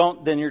 and if you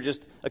don't, then you're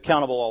just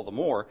accountable all the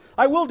more.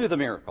 I will do the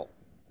miracle.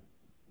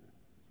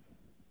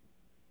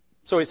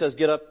 So he says,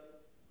 get up,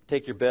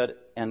 take your bed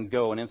and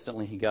go. And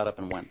instantly he got up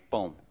and went.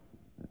 Boom.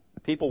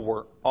 People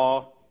were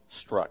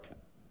awestruck.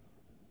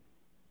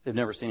 They've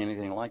never seen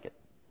anything like it.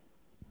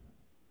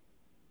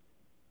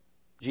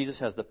 Jesus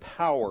has the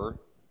power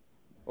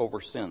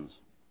over sins.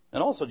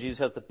 And also Jesus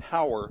has the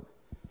power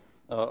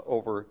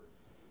over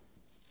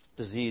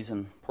disease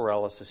and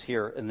paralysis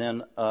here. And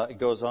then it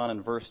goes on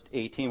in verse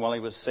 18. While he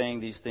was saying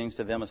these things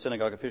to them, a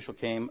synagogue official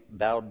came,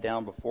 bowed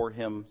down before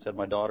him, said,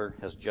 "My daughter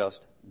has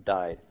just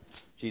died."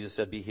 Jesus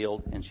said, "Be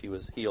healed," and she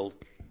was healed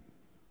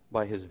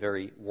by his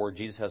very word.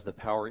 Jesus has the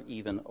power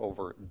even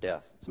over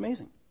death. It's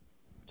amazing.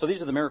 So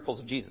these are the miracles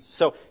of Jesus.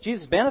 So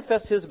Jesus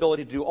manifests his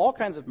ability to do all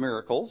kinds of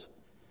miracles,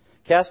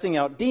 casting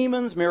out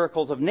demons,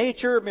 miracles of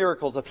nature,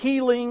 miracles of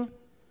healing,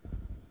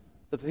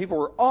 that the people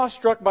were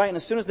awestruck by it. And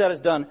as soon as that is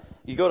done,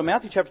 you go to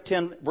Matthew chapter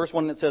 10, verse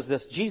 1, and it says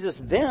this: Jesus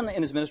then,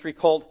 in his ministry,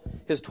 called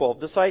his 12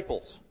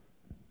 disciples.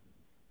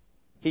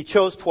 He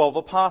chose 12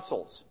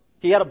 apostles.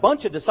 He had a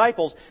bunch of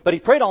disciples, but he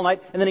prayed all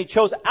night, and then he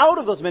chose out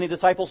of those many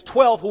disciples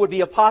 12 who would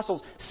be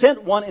apostles,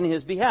 sent one in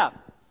his behalf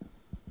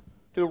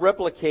to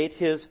replicate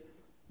his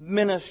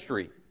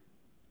ministry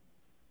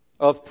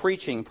of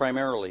preaching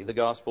primarily the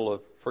gospel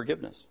of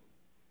forgiveness.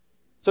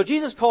 So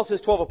Jesus calls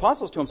his 12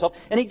 apostles to himself,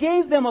 and he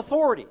gave them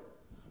authority.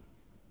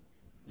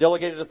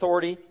 Delegated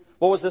authority.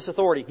 What was this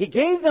authority? He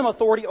gave them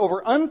authority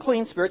over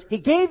unclean spirits. He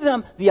gave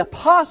them, the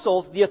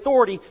apostles, the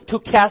authority to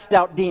cast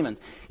out demons.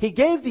 He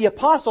gave the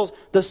apostles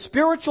the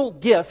spiritual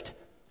gift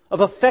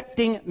of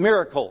effecting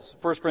miracles.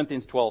 1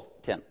 Corinthians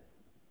 12:10.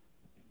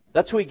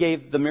 That's who he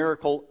gave the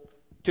miracle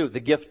to, the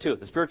gift to,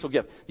 the spiritual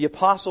gift. The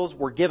apostles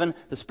were given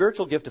the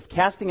spiritual gift of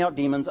casting out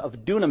demons,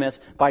 of dunamis,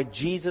 by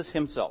Jesus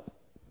himself.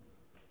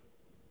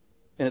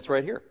 And it's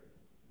right here.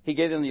 He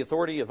gave them the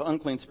authority of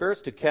unclean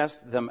spirits to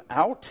cast them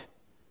out.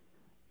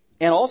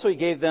 And also he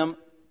gave them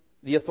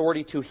the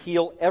authority to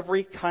heal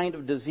every kind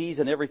of disease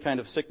and every kind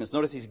of sickness.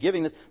 Notice he's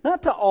giving this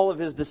not to all of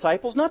his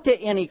disciples, not to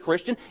any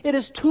Christian. It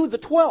is to the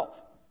 12.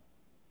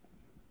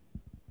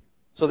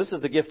 So this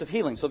is the gift of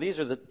healing. So these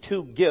are the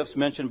two gifts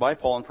mentioned by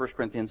Paul in 1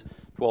 Corinthians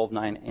 12,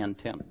 9, and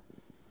 10.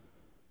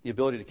 The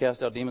ability to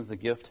cast out demons, the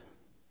gift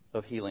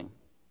of healing.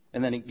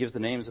 And then he gives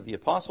the names of the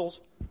apostles.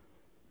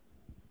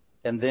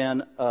 And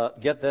then,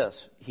 get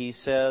this, he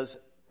says,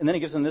 and then he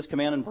gives them this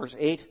command in verse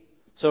 8.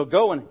 So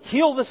go and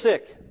heal the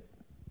sick,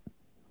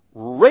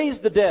 raise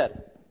the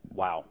dead.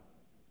 Wow.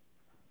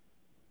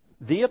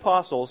 The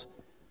apostles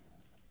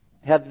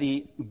had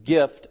the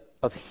gift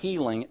of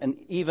healing, and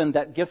even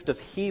that gift of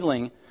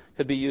healing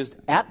could be used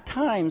at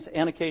times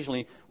and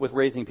occasionally with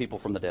raising people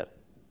from the dead.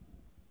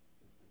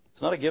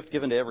 It's not a gift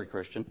given to every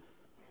Christian.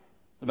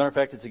 As a matter of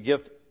fact, it's a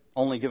gift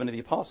only given to the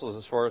apostles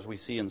as far as we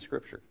see in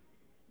Scripture.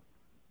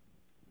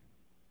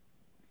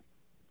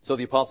 So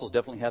the apostles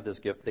definitely had this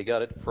gift. They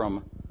got it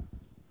from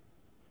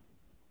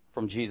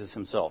Jesus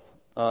himself.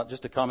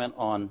 Just to comment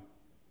on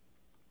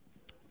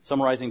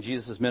summarizing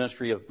Jesus'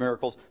 ministry of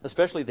miracles,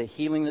 especially the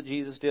healing that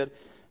Jesus did.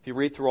 If you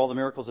read through all the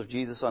miracles of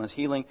Jesus on his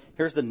healing,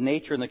 here's the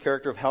nature and the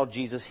character of how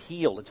Jesus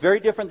healed. It's very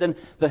different than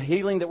the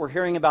healing that we're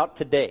hearing about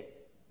today.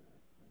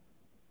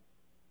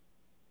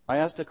 I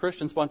asked a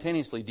Christian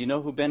spontaneously, "Do you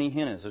know who Benny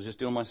Hinn is?" I was just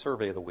doing my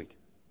survey of the week.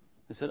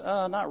 They said,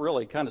 "Not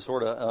really, kind of,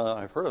 sort of.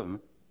 I've heard of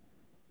him."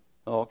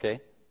 "Oh, okay.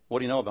 What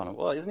do you know about him?"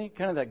 "Well, isn't he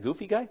kind of that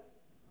goofy guy?"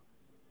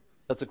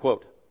 That's a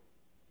quote.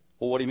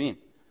 "Well, what do you mean?"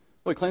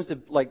 "Well, he claims to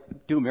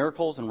do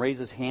miracles and raise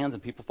his hands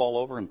and people fall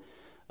over and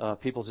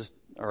people just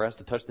are asked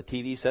to touch the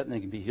TV set and they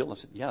can be healed." I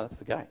said, "Yeah, that's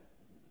the guy.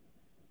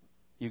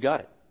 You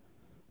got it.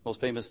 Most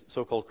famous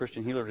so-called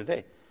Christian healer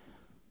today."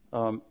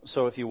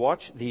 So if you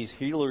watch these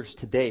healers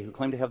today who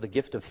claim to have the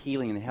gift of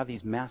healing, and they have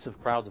these massive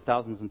crowds of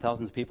thousands and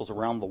thousands of people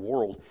around the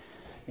world,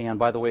 and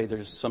by the way,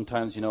 there's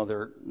sometimes,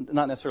 they're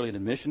not necessarily an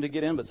admission to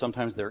get in, but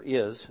sometimes there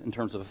is in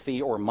terms of a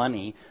fee or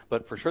money,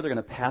 but for sure they're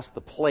going to pass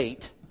the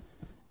plate.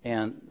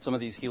 And some of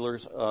these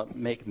healers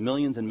make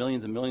millions and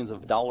millions and millions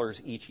of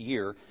dollars each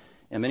year.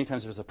 And many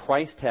times there's a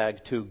price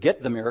tag to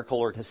get the miracle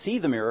or to see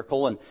the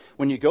miracle. And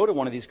when you go to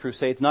one of these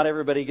crusades, not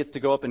everybody gets to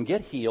go up and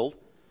get healed.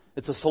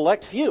 It's a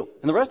select few.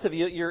 And the rest of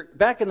you, you're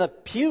back in the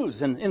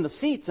pews and in the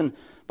seats and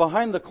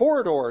behind the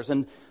corridors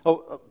and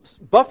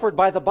buffered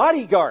by the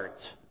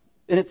bodyguards.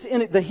 And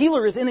the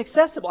healer is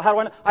inaccessible. How do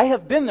I know? I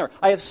have been there.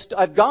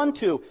 I've gone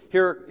to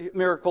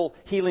miracle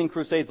healing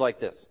crusades like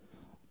this.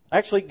 I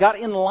actually got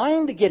in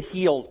line to get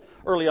healed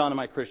early on in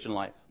my Christian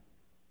life.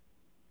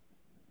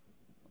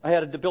 I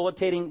had a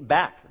debilitating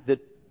back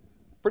that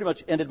pretty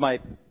much ended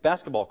my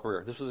basketball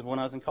career. This was when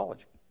I was in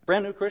college.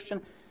 Brand new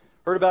Christian.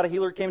 Heard about a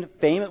healer, came to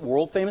fame,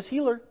 world famous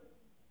healer.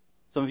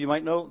 Some of you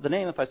might know the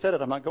name. If I said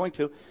it, I'm not going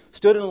to.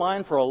 Stood in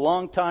line for a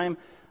long time,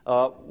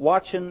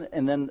 watching,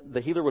 and then the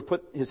healer would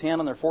put his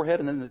hand on their forehead,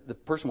 and then the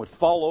person would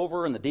fall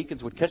over, and the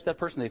deacons would catch that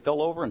person. They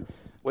fell over and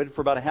waited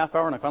for about a half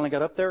hour, and I finally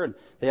got up there, and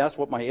they asked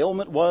what my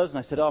ailment was, and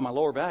I said, "Oh, my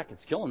lower back,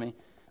 it's killing me. It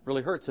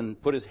really hurts,"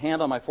 and put his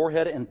hand on my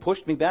forehead and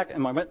pushed me back,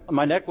 and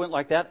my neck went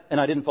like that,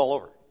 and I didn't fall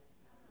over.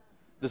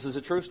 This is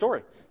a true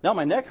story. Now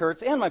my neck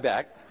hurts and my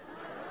back.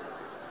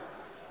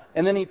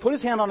 And then he put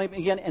his hand on him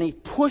again, and he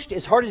pushed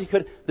as hard as he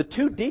could. The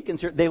two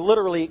deacons here, they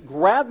literally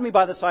grabbed me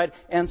by the side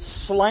and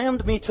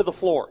slammed me to the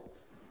floor.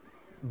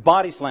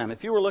 Body slam.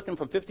 If you were looking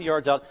from 50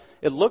 yards out,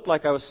 it looked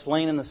like I was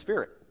slain in the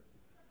spirit.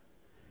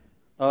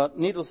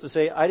 Needless to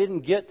say, I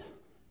didn't get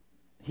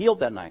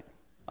healed that night.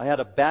 I had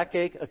a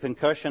backache, a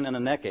concussion, and a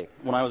neck ache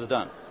when I was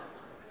done.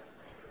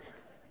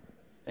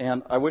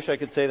 And I wish I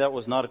could say that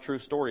was not a true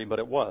story, but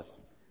it was.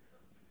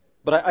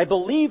 But I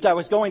believed I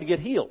was going to get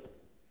healed.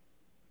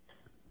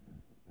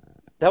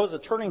 That was a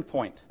turning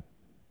point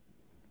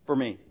for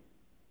me.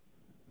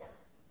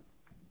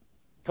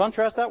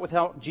 Contrast that with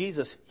how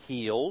Jesus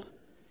healed.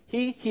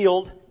 He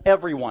healed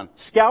everyone.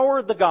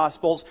 Scour the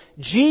Gospels.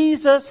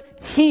 Jesus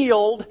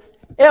healed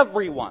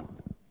everyone.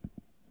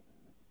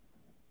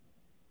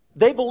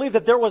 They believed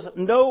that there was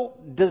no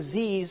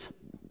disease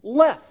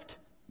left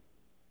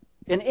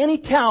in any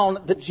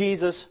town that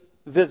Jesus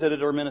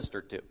visited or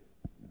ministered to.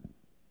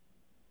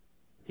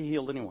 He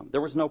healed anyone.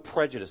 There was no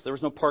prejudice. There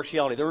was no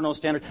partiality. There were no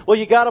standards. Well,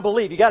 you got to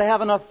believe. You got to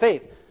have enough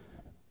faith.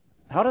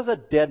 How does a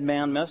dead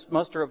man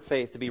muster up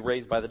faith to be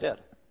raised by the dead?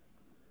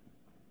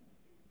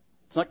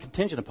 It's not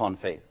contingent upon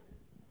faith.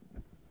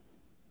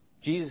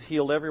 Jesus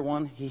healed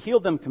everyone. He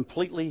healed them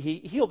completely. He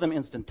healed them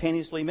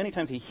instantaneously. Many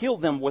times he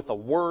healed them with a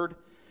word.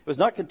 It was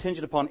not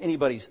contingent upon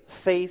anybody's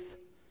faith.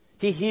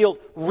 He healed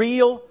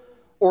real,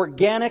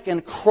 organic,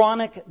 and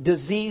chronic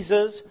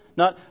diseases.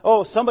 Not,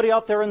 somebody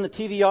out there in the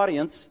TV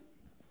audience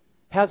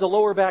has a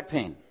lower back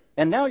pain,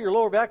 and now your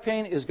lower back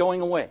pain is going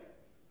away.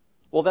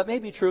 Well, that may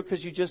be true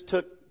because you just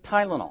took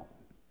Tylenol.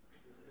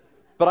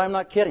 But I'm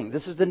not kidding.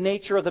 This is the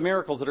nature of the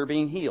miracles that are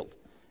being healed.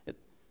 It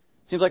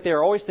seems like they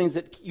are always things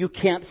that you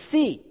can't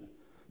see.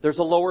 There's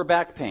a lower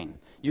back pain.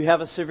 You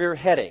have a severe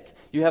headache.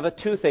 You have a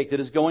toothache that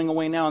is going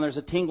away now, and there's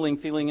a tingling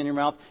feeling in your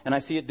mouth, and I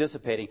see it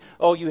dissipating.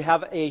 Oh, you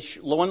have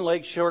one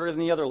leg shorter than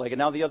the other leg, and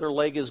now the other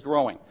leg is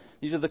growing.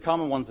 These are the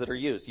common ones that are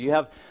used. You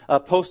have a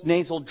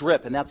post-nasal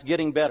drip, and that's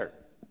getting better.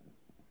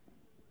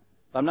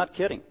 I'm not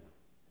kidding.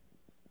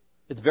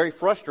 It's very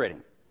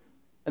frustrating.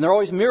 And there are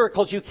always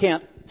miracles you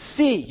can't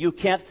see, you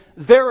can't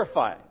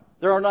verify.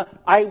 There are no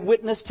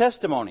eyewitness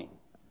testimony.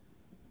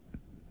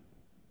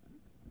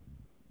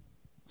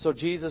 So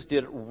Jesus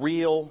did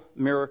real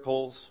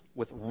miracles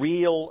with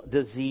real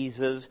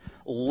diseases,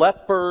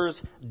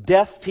 lepers,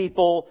 deaf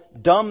people,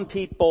 dumb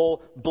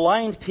people,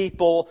 blind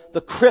people,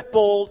 the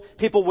crippled,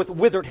 people with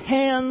withered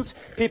hands,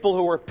 people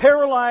who were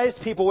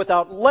paralyzed, people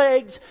without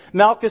legs,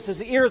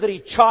 Malchus's ear that he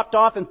chopped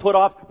off and put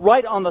off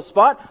right on the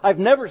spot. I've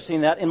never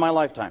seen that in my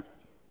lifetime.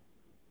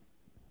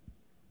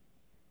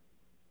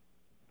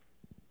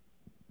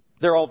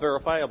 They're all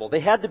verifiable.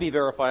 They had to be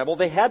verifiable.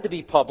 They had to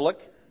be public.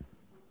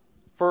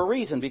 For a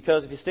reason,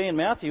 because if you stay in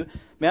Matthew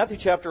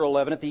chapter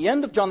 11, at the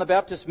end of John the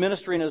Baptist's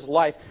ministry in his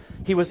life,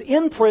 he was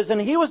in prison,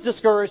 he was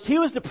discouraged, he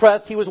was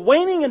depressed, he was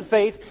waning in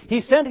faith. He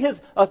sent his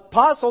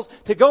apostles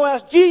to go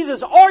ask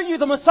Jesus, "Are you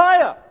the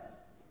Messiah?"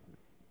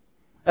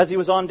 As he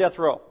was on death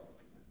row.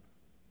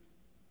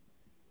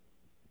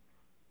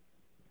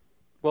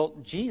 Well,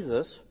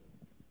 Jesus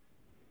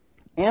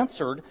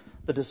answered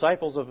the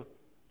disciples of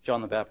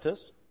John the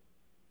Baptist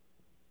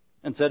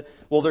and said,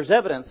 well, there's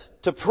evidence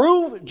to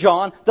prove,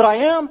 John, that I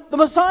am the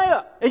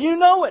Messiah, and you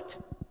know it.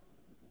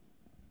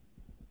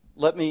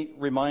 Let me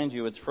remind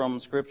you, it's from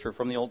Scripture,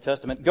 from the Old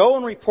Testament. Go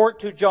and report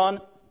to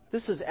John,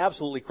 this is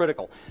absolutely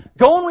critical.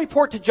 Go and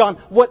report to John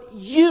what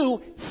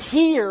you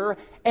hear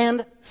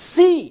and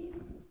see.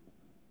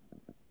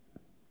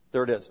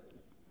 There it is.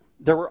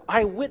 There were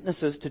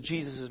eyewitnesses to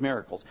Jesus'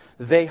 miracles.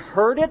 They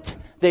heard it,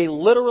 they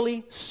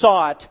literally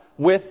saw it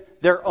with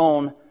their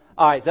own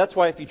eyes. That's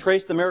why if you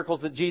trace the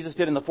miracles that Jesus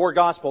did in the 4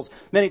 Gospels,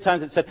 many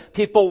times it said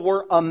people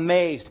were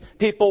amazed.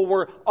 People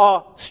were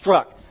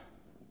awestruck.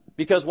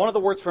 Because one of the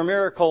words for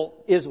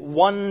miracle is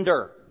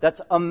wonder.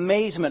 That's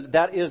amazement.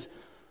 That is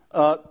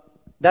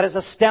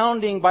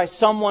astounding by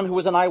someone who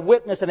was an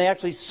eyewitness and they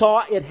actually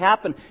saw it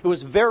happen. It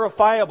was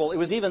verifiable. It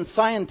was even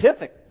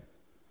scientific.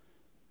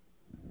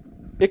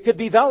 It could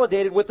be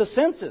validated with the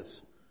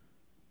senses.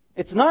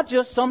 It's not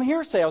just some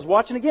hearsay. I was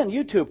watching again,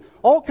 YouTube,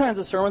 all kinds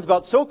of sermons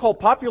about so-called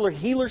popular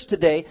healers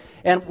today,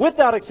 and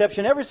without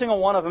exception, every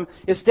single one of them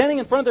is standing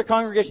in front of their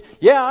congregation.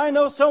 Yeah, I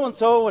know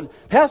so-and-so, and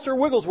Pastor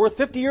Wigglesworth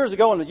 50 years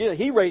ago, and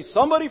he raised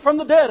somebody from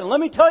the dead, and let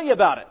me tell you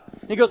about it.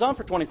 And he goes on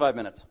for 25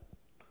 minutes.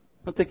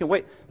 I'm thinking,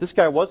 wait, this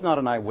guy was not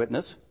an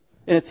eyewitness,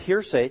 and it's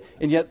hearsay,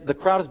 and yet the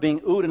crowd is being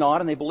oohed and awed,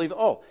 and they believe,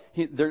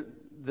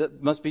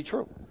 that must be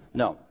true.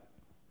 No.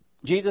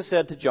 Jesus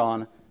said to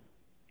John,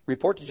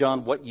 report to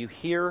John what you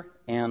hear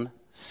and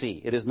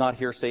see. It is not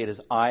hearsay, it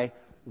is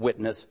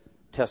eyewitness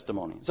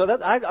testimony. So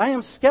that I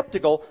am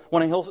skeptical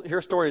when I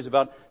hear stories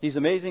about these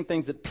amazing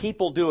things that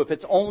people do if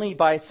it's only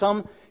by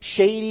some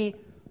shady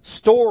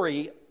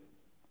story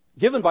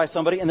given by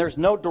somebody and there's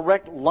no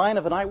direct line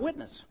of an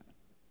eyewitness.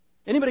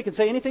 Anybody can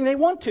say anything they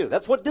want to.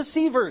 That's what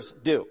deceivers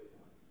do.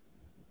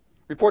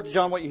 Report to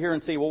John what you hear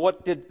and see. Well,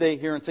 what did they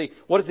hear and see?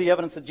 What is the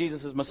evidence that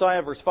Jesus is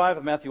Messiah? Verse 5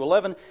 of Matthew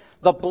 11.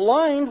 The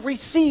blind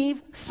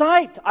receive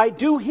sight. I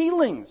do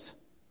healings.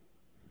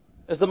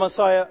 As the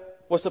Messiah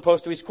was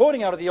supposed to. He's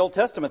quoting out of the Old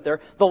Testament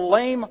there. The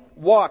lame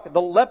walk.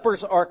 The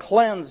lepers are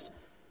cleansed.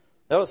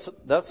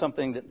 That's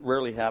something that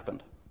rarely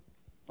happened.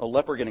 A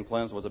leper getting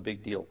cleansed was a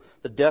big deal.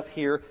 The deaf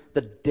hear.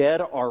 The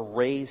dead are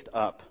raised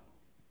up.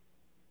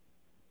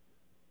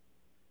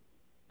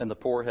 And the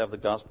poor have the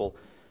gospel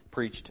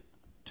preached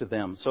to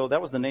them. So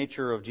that was the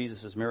nature of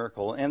Jesus'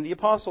 miracle. And the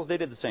apostles, they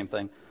did the same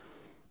thing.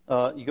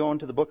 You go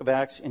into the book of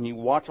Acts and you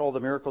watch all the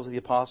miracles of the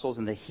apostles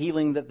and the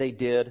healing that they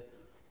did.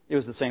 It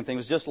was the same thing. It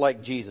was just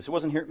like Jesus. It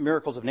wasn't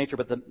miracles of nature,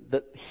 but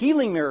the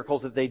healing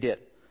miracles that they did.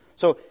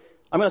 So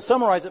I'm going to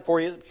summarize it for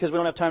you because we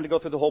don't have time to go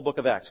through the whole book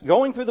of Acts.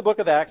 Going through the book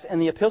of Acts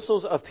and the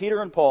epistles of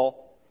Peter and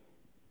Paul,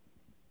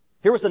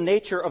 here was the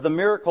nature of the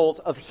miracles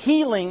of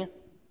healing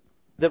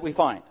that we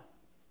find.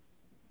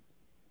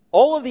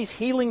 All of these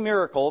healing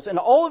miracles and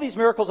all of these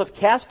miracles of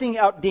casting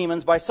out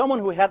demons by someone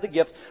who had the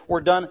gift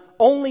were done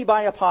only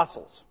by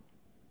apostles.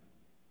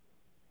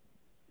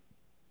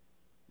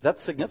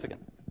 That's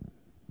significant.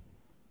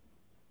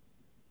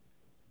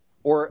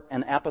 Or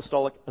an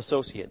apostolic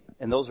associate,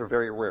 and those are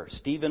very rare.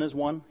 Stephen is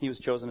one. He was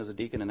chosen as a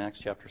deacon in Acts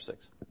chapter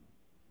 6.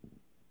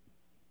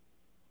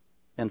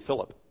 And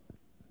Philip,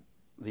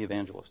 the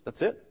evangelist.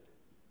 That's it.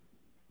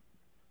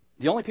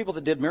 The only people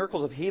that did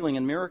miracles of healing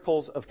and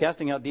miracles of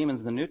casting out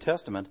demons in the New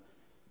Testament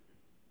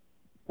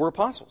were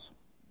apostles.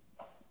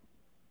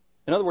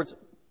 In other words,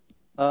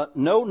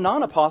 no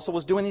non-apostle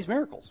was doing these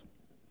miracles.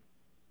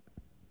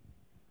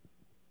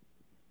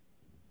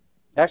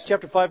 Acts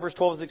chapter 5 verse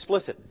 12 is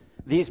explicit.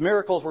 These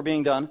miracles were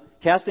being done,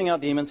 casting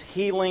out demons,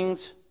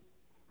 healings,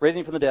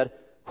 raising from the dead,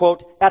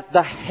 quote, at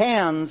the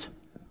hands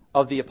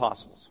of the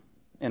apostles,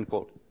 end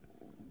quote.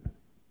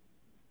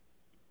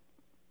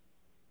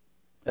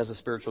 As a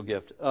spiritual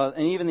gift.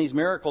 And even these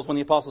miracles, when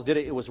the apostles did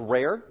it, it was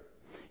rare.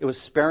 It was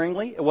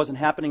sparingly. It wasn't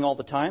happening all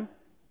the time.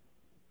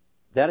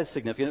 That is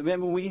significant.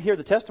 When we hear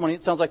the testimony,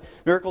 it sounds like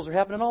miracles are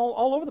happening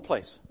all over the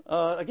place.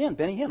 Again,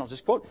 Benny Hinn, I'll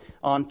just quote,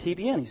 on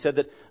TBN, he said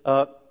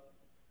that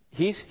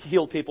he's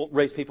healed people,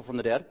 raised people from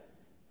the dead.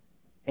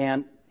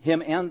 And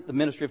him and the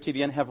ministry of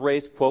TBN have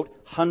raised, quote,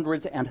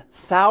 hundreds and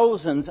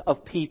thousands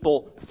of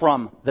people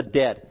from the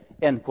dead,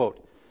 end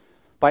quote.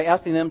 By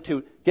asking them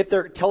to get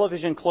their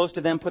television close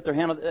to them, put their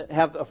hand on,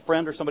 have a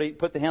friend or somebody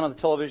put the hand on the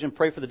television,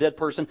 pray for the dead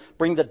person,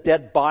 bring the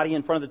dead body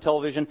in front of the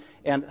television,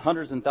 and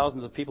hundreds and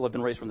thousands of people have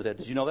been raised from the dead.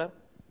 Did you know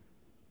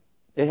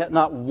that?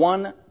 Not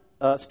one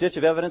stitch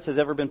of evidence has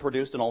ever been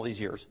produced in all these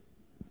years.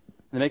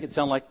 And they make it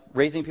sound like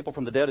raising people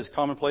from the dead is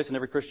commonplace and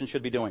every Christian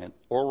should be doing it.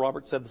 Oral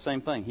Roberts said the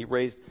same thing. He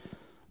raised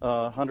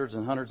hundreds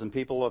and hundreds of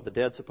people of the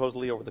dead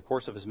supposedly over the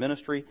course of his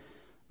ministry.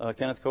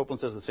 Kenneth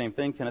Copeland says the same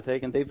thing. Kenneth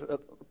Hagin.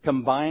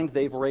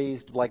 They've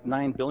raised like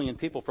 9 billion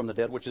people from the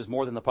dead, which is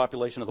more than the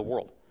population of the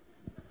world.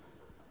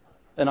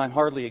 And I'm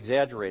hardly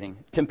exaggerating.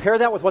 Compare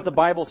that with what the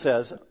Bible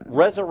says.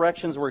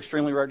 Resurrections were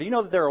extremely rare. Do you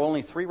know that there are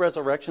only 3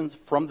 resurrections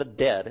from the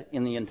dead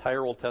in the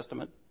entire Old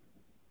Testament?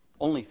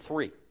 Only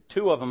 3.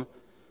 2 of them,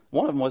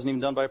 one of them wasn't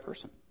even done by a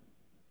person.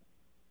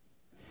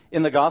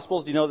 In the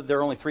Gospels, do you know that there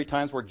are only 3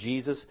 times where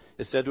Jesus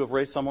is said to have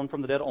raised someone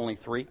from the dead? Only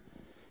 3.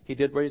 He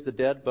did raise the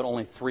dead, but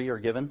only 3 are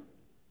given.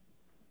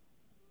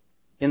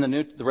 In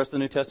the rest of the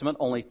New Testament,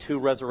 only 2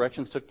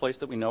 resurrections took place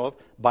that we know of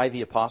by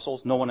the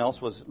apostles. No one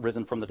else was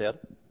risen from the dead.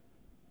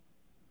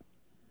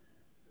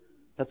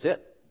 That's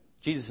it.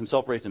 Jesus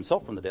himself raised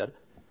himself from the dead.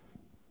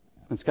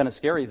 It's kind of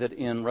scary that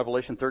in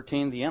Revelation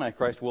 13, the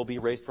Antichrist will be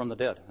raised from the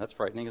dead. That's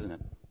frightening, isn't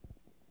it?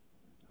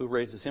 Who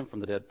raises him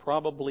from the dead?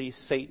 Probably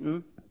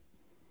Satan,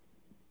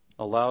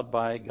 allowed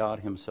by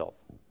God himself.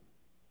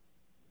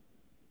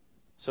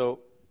 So,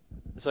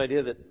 this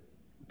idea that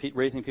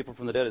raising people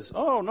from the dead is,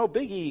 oh, no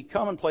biggie,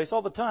 commonplace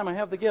all the time. I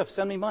have the gift.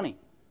 Send me money.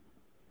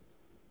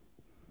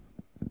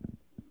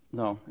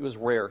 No, it was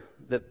rare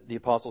that the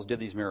apostles did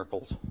these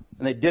miracles.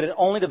 And they did it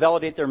only to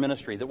validate their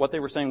ministry, that what they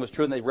were saying was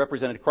true and they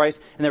represented Christ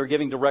and they were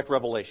giving direct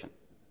revelation.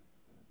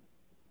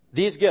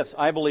 These gifts,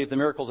 I believe, the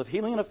miracles of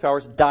healing and of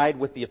powers, died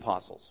with the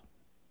apostles.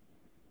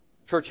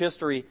 Church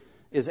history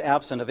is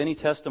absent of any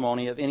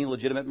testimony of any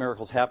legitimate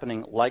miracles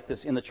happening like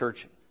this in the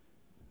church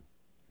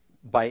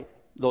by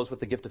those with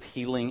the gift of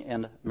healing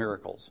and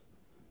miracles.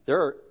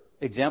 There are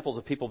examples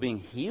of people being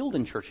healed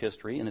in church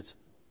history, and it's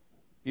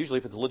usually,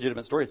 if it's a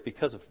legitimate story, it's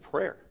because of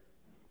prayer.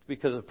 It's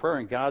because of prayer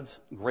and God's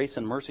grace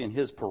and mercy and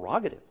His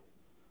prerogative.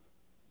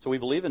 So we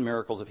believe in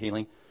miracles of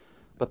healing,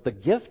 but the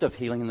gift of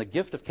healing and the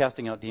gift of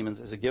casting out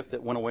demons is a gift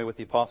that went away with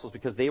the apostles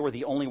because they were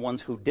the only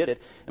ones who did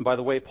it. And by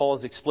the way, Paul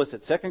is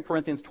explicit. 2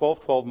 Corinthians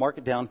 12:12, mark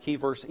it down, key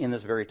verse in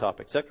this very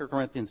topic. 2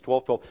 Corinthians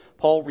 12:12,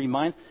 Paul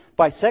reminds,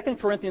 by 2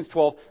 Corinthians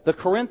 12, the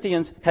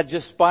Corinthians had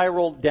just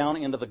spiraled down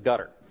into the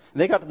gutter.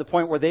 And they got to the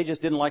point where they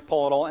just didn't like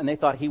Paul at all, and they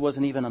thought he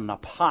wasn't even an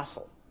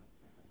apostle.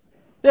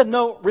 They had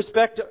no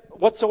respect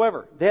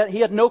whatsoever.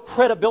 He had no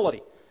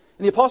credibility.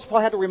 And the Apostle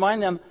Paul had to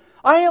remind them,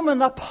 I am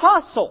an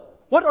apostle.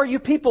 What are you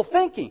people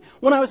thinking?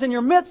 When I was in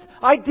your midst,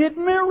 I did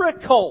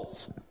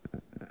miracles.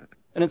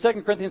 And in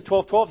 2 Corinthians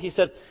 12:12, he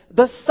said,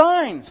 the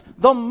signs,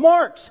 the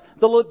marks,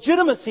 the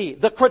legitimacy,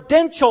 the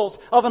credentials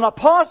of an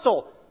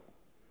apostle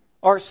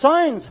are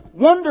signs,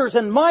 wonders,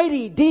 and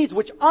mighty deeds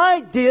which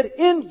I did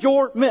in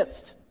your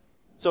midst.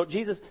 So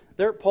Jesus,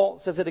 there Paul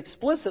says it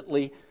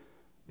explicitly,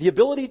 the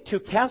ability to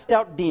cast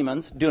out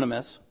demons,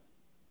 dunamis,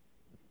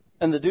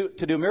 and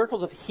to do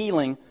miracles of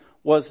healing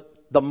was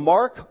the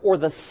mark or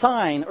the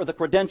sign or the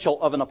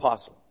credential of an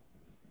apostle.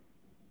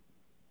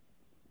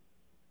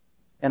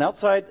 And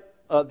outside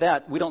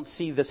that, we don't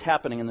see this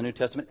happening in the New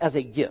Testament as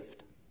a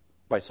gift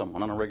by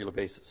someone on a regular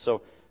basis.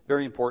 So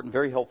very important,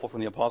 very helpful from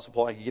the Apostle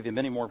Paul. I could give you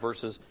many more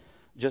verses,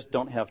 just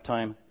don't have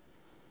time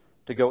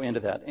to go into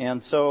that.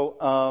 And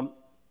so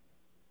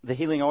the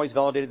healing always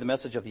validated the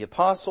message of the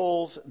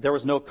apostles. There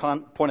was no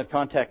point of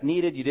contact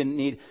needed. You didn't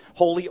need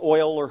holy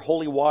oil or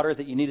holy water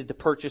that you needed to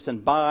purchase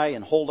and buy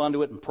and hold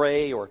onto it and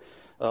pray, or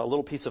a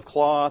little piece of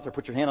cloth, or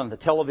put your hand on the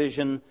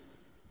television.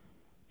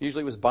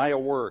 Usually it was by a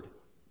word.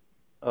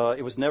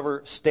 It was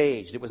never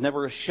staged. It was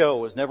never a show.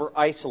 It was never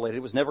isolated.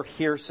 It was never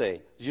hearsay.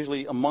 It was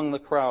usually among the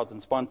crowds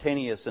and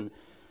spontaneous and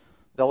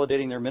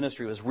validating their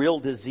ministry. It was real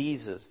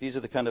diseases. These are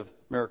the kind of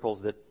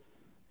miracles that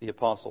the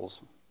apostles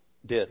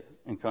did,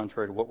 in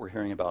contrary to what we're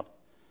hearing about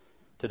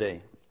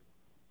today.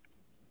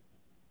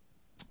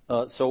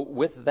 So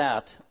with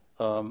that,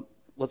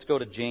 let's go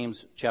to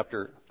James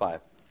chapter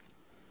 5.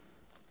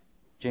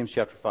 James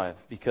chapter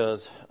 5,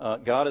 because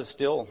God is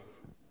still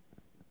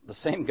the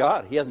same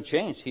God. He hasn't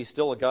changed. He's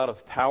still a God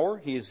of power.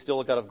 He is still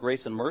a God of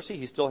grace and mercy.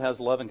 He still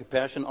has love and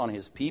compassion on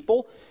His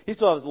people. He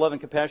still has love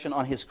and compassion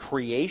on His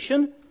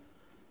creation.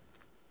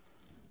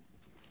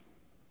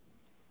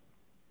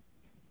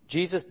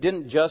 Jesus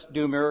didn't just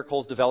do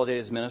miracles to validate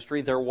His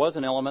ministry. There was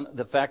an element,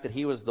 the fact that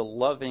He was the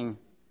loving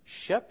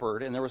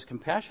shepherd, and there was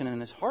compassion in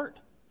His heart.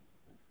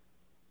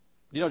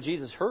 You know,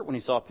 Jesus hurt when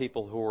He saw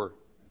people who were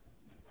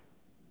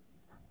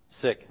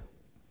sick,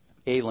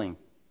 ailing,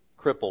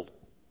 crippled.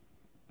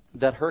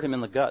 That hurt Him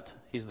in the gut.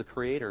 He's the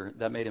Creator.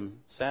 That made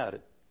Him sad.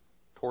 It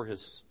tore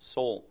His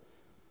soul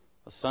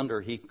asunder.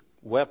 He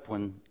wept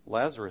when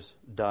Lazarus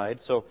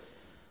died. So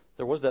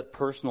there was that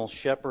personal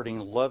shepherding,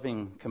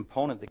 loving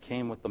component that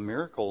came with the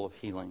miracle of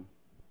healing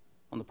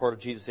on the part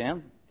of Jesus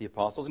and the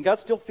apostles. And God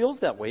still feels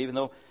that way, even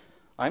though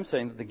I'm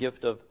saying that the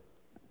gift of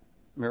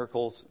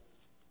miracles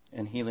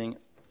and healing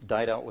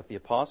died out with the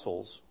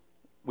apostles.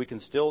 We can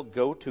still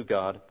go to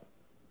God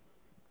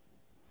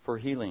for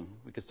healing.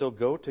 We can still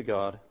go to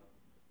God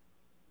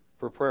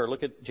for prayer.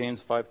 Look at James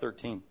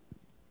 5:13.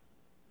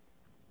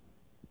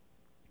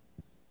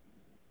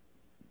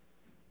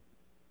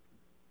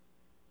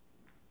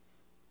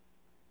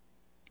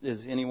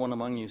 Is anyone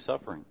among you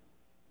suffering?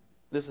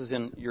 This is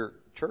in your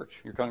church,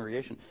 your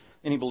congregation.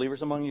 Any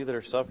believers among you that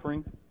are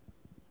suffering?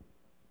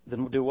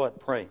 Then do what?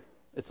 Pray.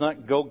 It's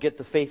not go get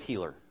the faith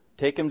healer.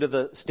 Take him to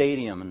the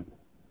stadium and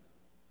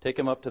take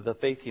him up to the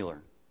faith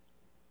healer.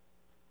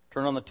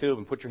 Turn on the tube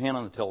and put your hand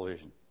on the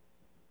television.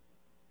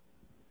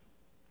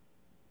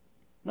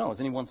 No,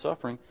 is anyone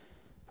suffering?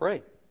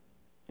 Pray.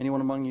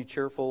 Anyone among you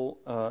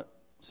cheerful?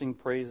 Sing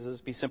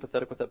praises. Be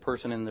sympathetic with that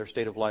person in their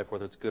state of life,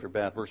 whether it's good or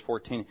bad. Verse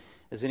 14,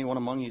 is anyone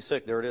among you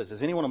sick? There it is.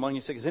 Is anyone among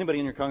you sick? Is anybody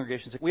in your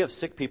congregation sick? We have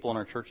sick people in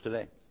our church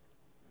today.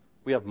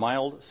 We have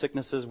mild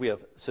sicknesses. We have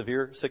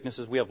severe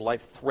sicknesses. We have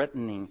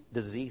life-threatening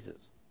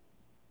diseases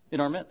in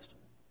our midst.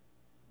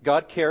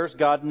 God cares.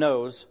 God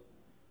knows.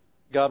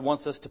 God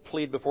wants us to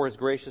plead before His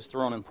gracious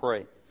throne and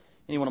pray.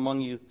 Anyone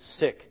among you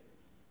sick?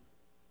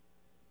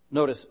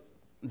 Notice,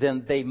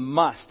 then they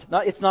must.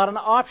 It's not an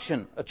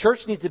option. A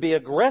church needs to be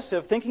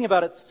aggressive, thinking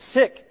about its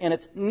sick and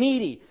its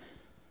needy.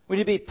 We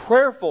need to be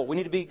prayerful. We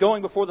need to be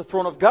going before the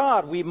throne of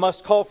God. We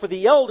must call for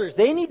the elders.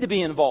 They need to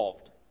be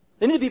involved.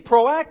 They need to be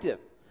proactive.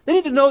 They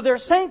need to know their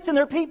saints and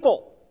their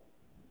people.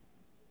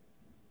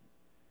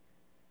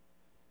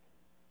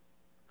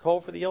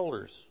 Call for the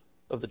elders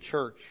of the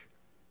church.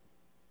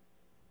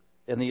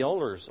 And the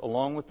elders,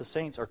 along with the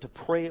saints, are to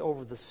pray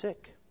over the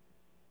sick.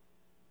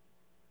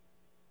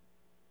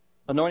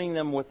 Anointing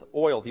them with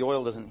oil. The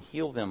oil doesn't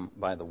heal them,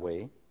 by the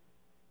way.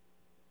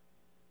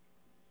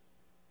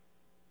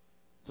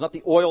 It's not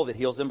the oil that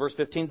heals them. Verse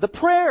 15, the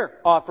prayer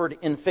offered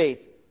in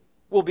faith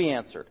will be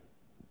answered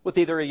with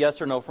either a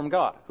yes or no from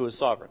God, who is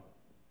sovereign.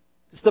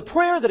 It's the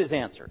prayer that is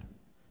answered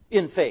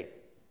in faith.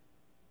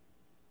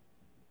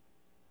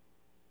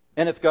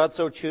 And if God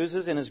so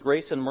chooses in His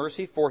grace and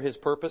mercy for His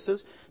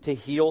purposes to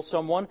heal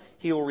someone,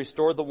 He will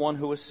restore the one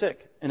who is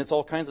sick. And it's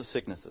all kinds of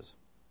sicknesses.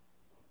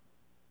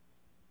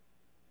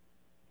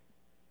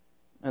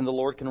 And the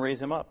Lord can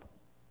raise him up.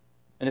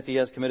 And if he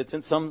has committed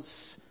sin,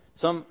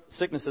 some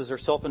sicknesses are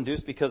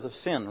self-induced because of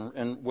sin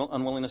and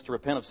unwillingness to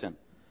repent of sin.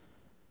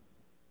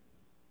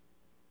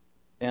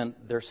 And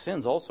their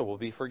sins also will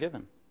be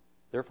forgiven.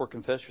 Therefore,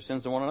 confess your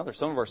sins to one another.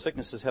 Some of our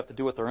sicknesses have to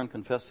do with our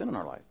unconfessed sin in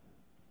our life.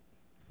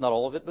 Not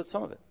all of it, but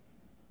some of it.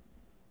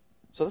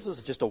 So this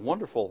is just a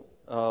wonderful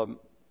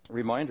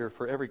reminder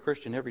for every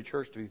Christian, every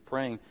church, to be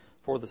praying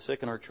for the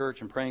sick in our church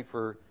and praying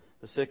for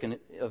the sick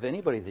of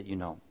anybody that you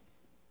know.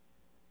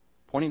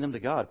 Pointing them to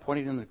God,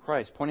 pointing them to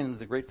Christ, pointing them to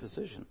the great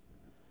physician.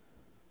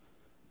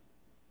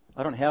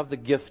 I don't have the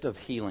gift of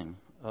healing,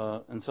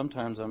 and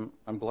sometimes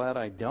I'm glad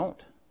I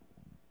don't.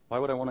 Why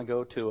would I want to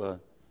go to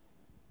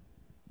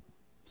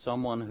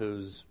someone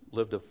who's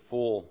lived a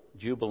full,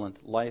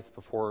 jubilant life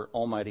before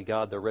Almighty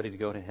God. They're ready to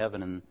go to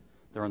heaven, and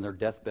they're on their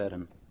deathbed,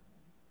 and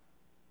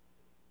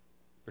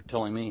they're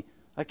telling me,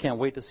 I can't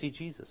wait to see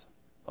Jesus.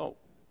 Oh,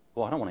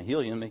 well, I don't want to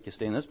heal you and make you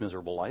stay in this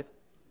miserable life.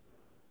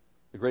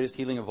 The greatest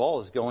healing of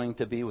all is going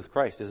to be with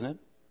Christ, isn't it?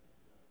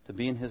 To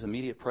be in His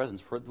immediate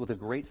presence with a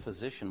great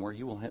physician where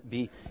you will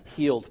be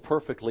healed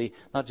perfectly,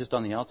 not just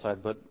on the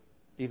outside, but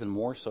even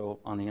more so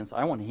on the inside.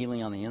 I want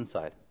healing on the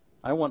inside.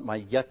 I want my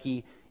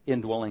yucky,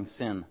 indwelling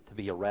sin to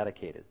be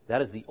eradicated.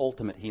 That is the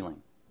ultimate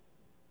healing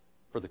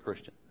for the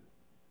Christian.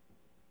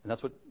 And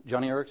that's what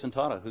Joni Eareckson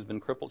Tada, who's been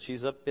crippled,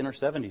 she's up in her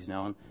 70s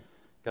now and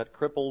got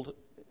crippled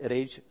at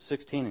age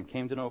 16 and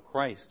came to know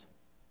Christ.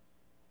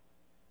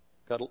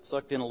 Got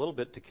sucked in a little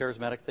bit to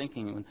charismatic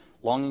thinking and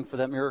longing for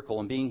that miracle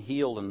and being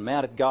healed and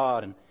mad at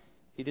God, and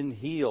He didn't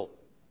heal.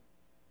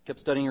 Kept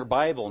studying her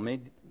Bible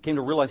and came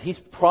to realize He's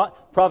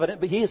provident,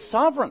 but He is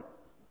sovereign.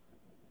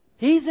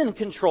 He's in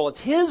control.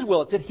 It's His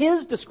will. It's at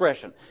His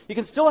discretion. You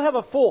can still have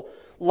a full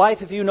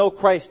life if you know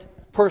Christ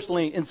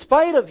personally, in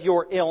spite of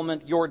your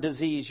ailment, your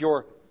disease,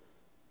 your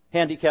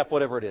handicap,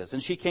 whatever it is.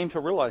 And she came to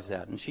realize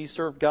that, and she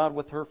served God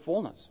with her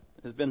fullness.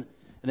 It has been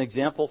an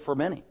example for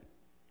many.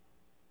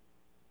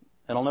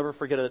 And I'll never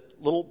forget a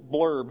little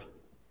blurb,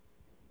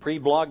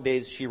 pre-blog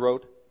days she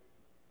wrote,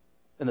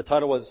 and the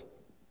title was,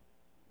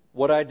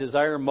 What I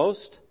Desire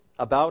Most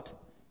About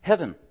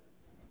Heaven.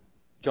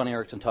 Joni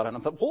Eareckson taught it, and I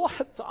thought, well,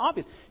 it's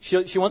obvious.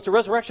 She wants a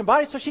resurrection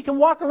body so she can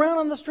walk around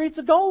on the streets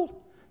of gold.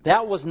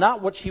 That was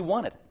not what she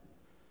wanted.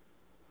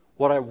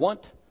 What I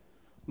want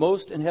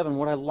most in heaven,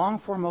 what I long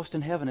for most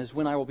in heaven is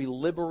when I will be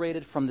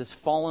liberated from this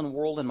fallen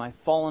world and my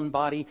fallen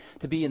body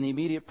to be in the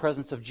immediate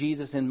presence of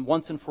Jesus and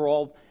once and for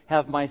all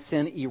have my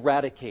sin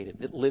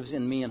eradicated. It lives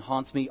in me and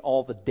haunts me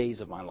all the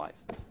days of my life.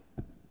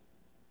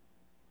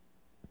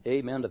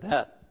 Amen to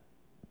that.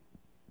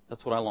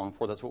 That's what I long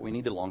for. That's what we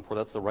need to long for.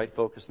 That's the right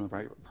focus and the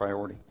right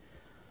priority.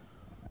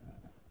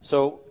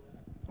 So,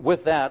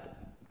 with that,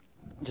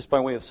 just by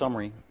way of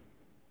summary,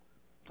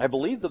 I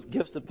believe the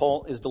gifts that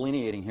Paul is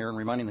delineating here and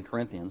reminding the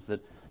Corinthians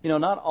that,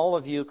 not all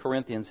of you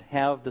Corinthians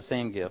have the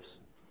same gifts.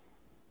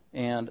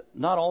 And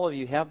not all of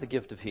you have the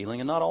gift of healing.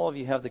 And not all of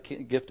you have the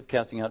gift of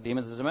casting out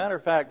demons. As a matter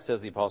of fact,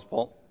 says the Apostle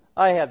Paul,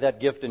 I had that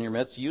gift in your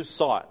midst. You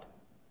saw it.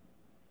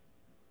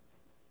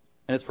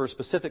 And it's for a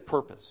specific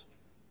purpose.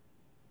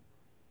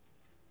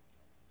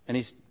 And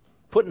he's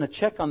putting a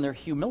check on their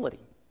humility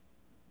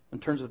in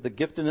terms of the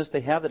giftedness they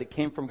have, that it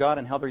came from God,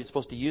 and how they're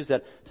supposed to use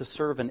that to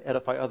serve and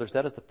edify others.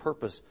 That is the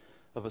purpose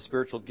of a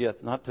spiritual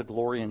gift, not to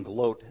glory and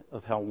gloat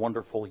of how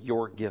wonderful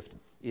your gift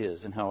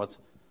is and how it's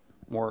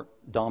more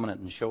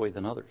dominant and showy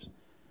than others.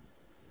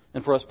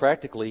 And for us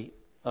practically,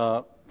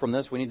 from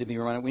this, we need to be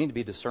reminded, we need to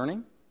be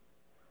discerning.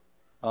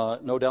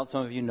 No doubt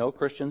some of you know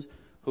Christians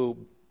who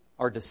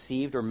are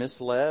deceived or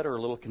misled or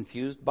a little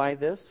confused by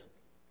this.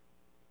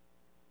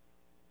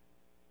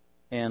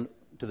 And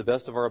to the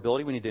best of our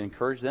ability, we need to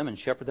encourage them and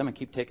shepherd them and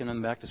keep taking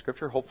them back to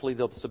Scripture. Hopefully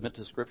they'll submit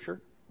to Scripture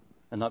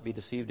and not be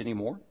deceived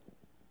anymore.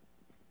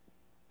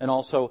 And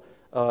also,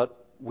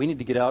 we need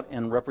to get out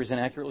and represent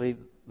accurately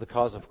the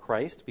cause of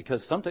Christ,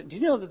 because sometimes, do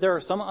you know that there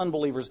are some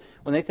unbelievers,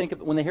 when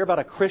they hear about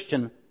a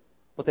Christian,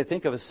 what they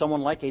think of is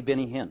someone like a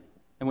Benny Hinn.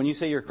 And when you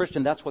say you're a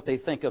Christian, that's what they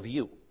think of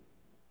you.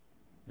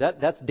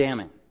 That's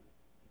damning.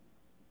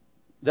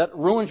 That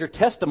ruins your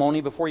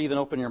testimony before you even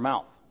open your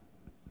mouth.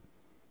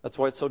 That's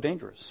why it's so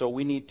dangerous. So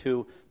we need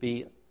to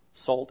be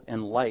salt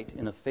and light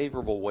in a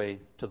favorable way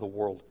to the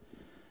world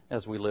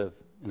as we live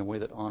in a way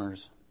that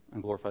honors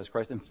and glorifies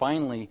Christ. And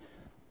finally,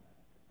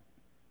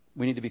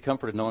 we need to be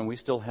comforted knowing we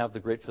still have the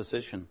great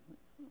physician,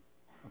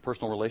 a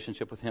personal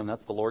relationship with Him.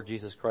 That's the Lord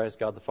Jesus Christ,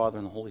 God the Father,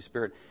 and the Holy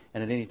Spirit.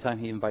 And at any time,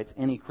 He invites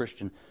any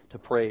Christian to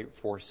pray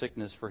for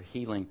sickness, for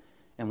healing.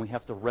 And we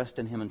have to rest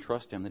in Him and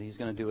trust Him that He's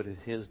going to do it at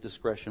His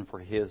discretion for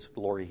His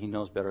glory. He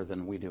knows better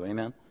than we do.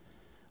 Amen?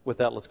 With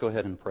that, let's go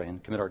ahead and pray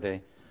and commit our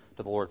day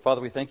to the Lord.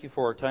 Father, we thank You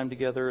for our time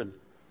together and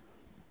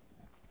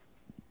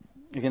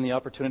again the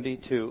opportunity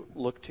to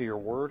look to Your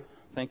Word.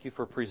 Thank You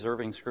for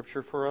preserving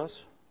Scripture for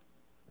us.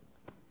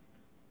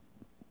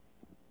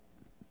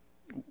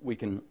 We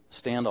can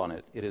stand on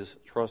it. It is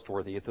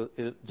trustworthy.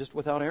 It just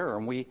without error.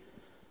 And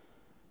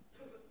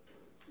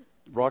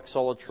rock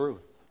solid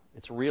truth.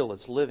 It's real.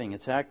 It's living.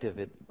 It's active.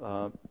 It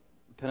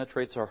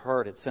penetrates our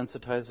heart. It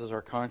sensitizes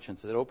our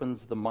conscience. It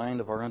opens the mind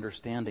of our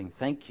understanding.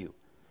 Thank You.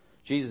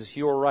 Jesus,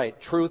 You are right.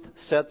 Truth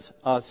sets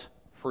us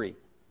free.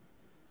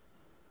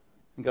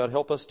 And God,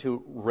 help us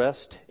to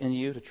rest in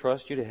You, to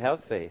trust You, to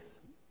have faith,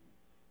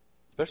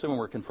 especially when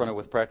we're confronted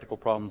with practical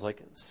problems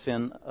like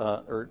sin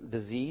or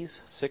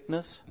disease,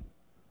 sickness,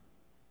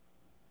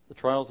 the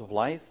trials of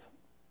life.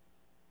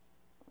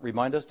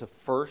 Remind us to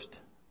first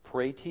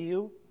pray to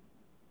You,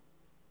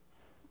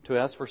 to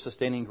ask for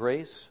sustaining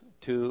grace,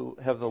 to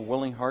have the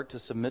willing heart to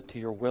submit to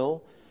Your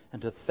will,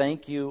 and to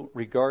thank You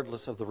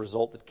regardless of the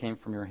result that came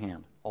from Your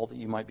hand. All that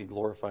You might be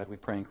glorified, we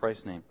pray in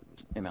Christ's name.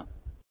 Amen.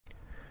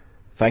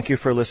 Thank you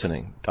for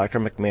listening. Dr.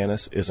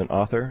 McManus is an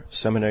author,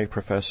 seminary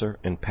professor,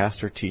 and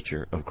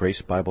pastor-teacher of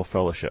Grace Bible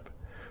Fellowship.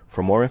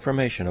 For more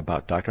information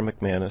about Dr.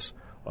 McManus,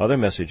 other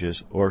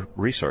messages, or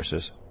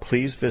resources,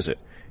 please visit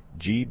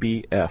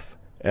gbfsv.org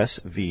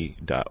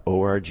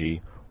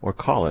or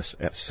call us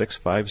at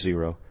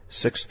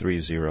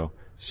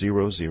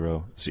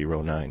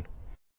 650-630-0009.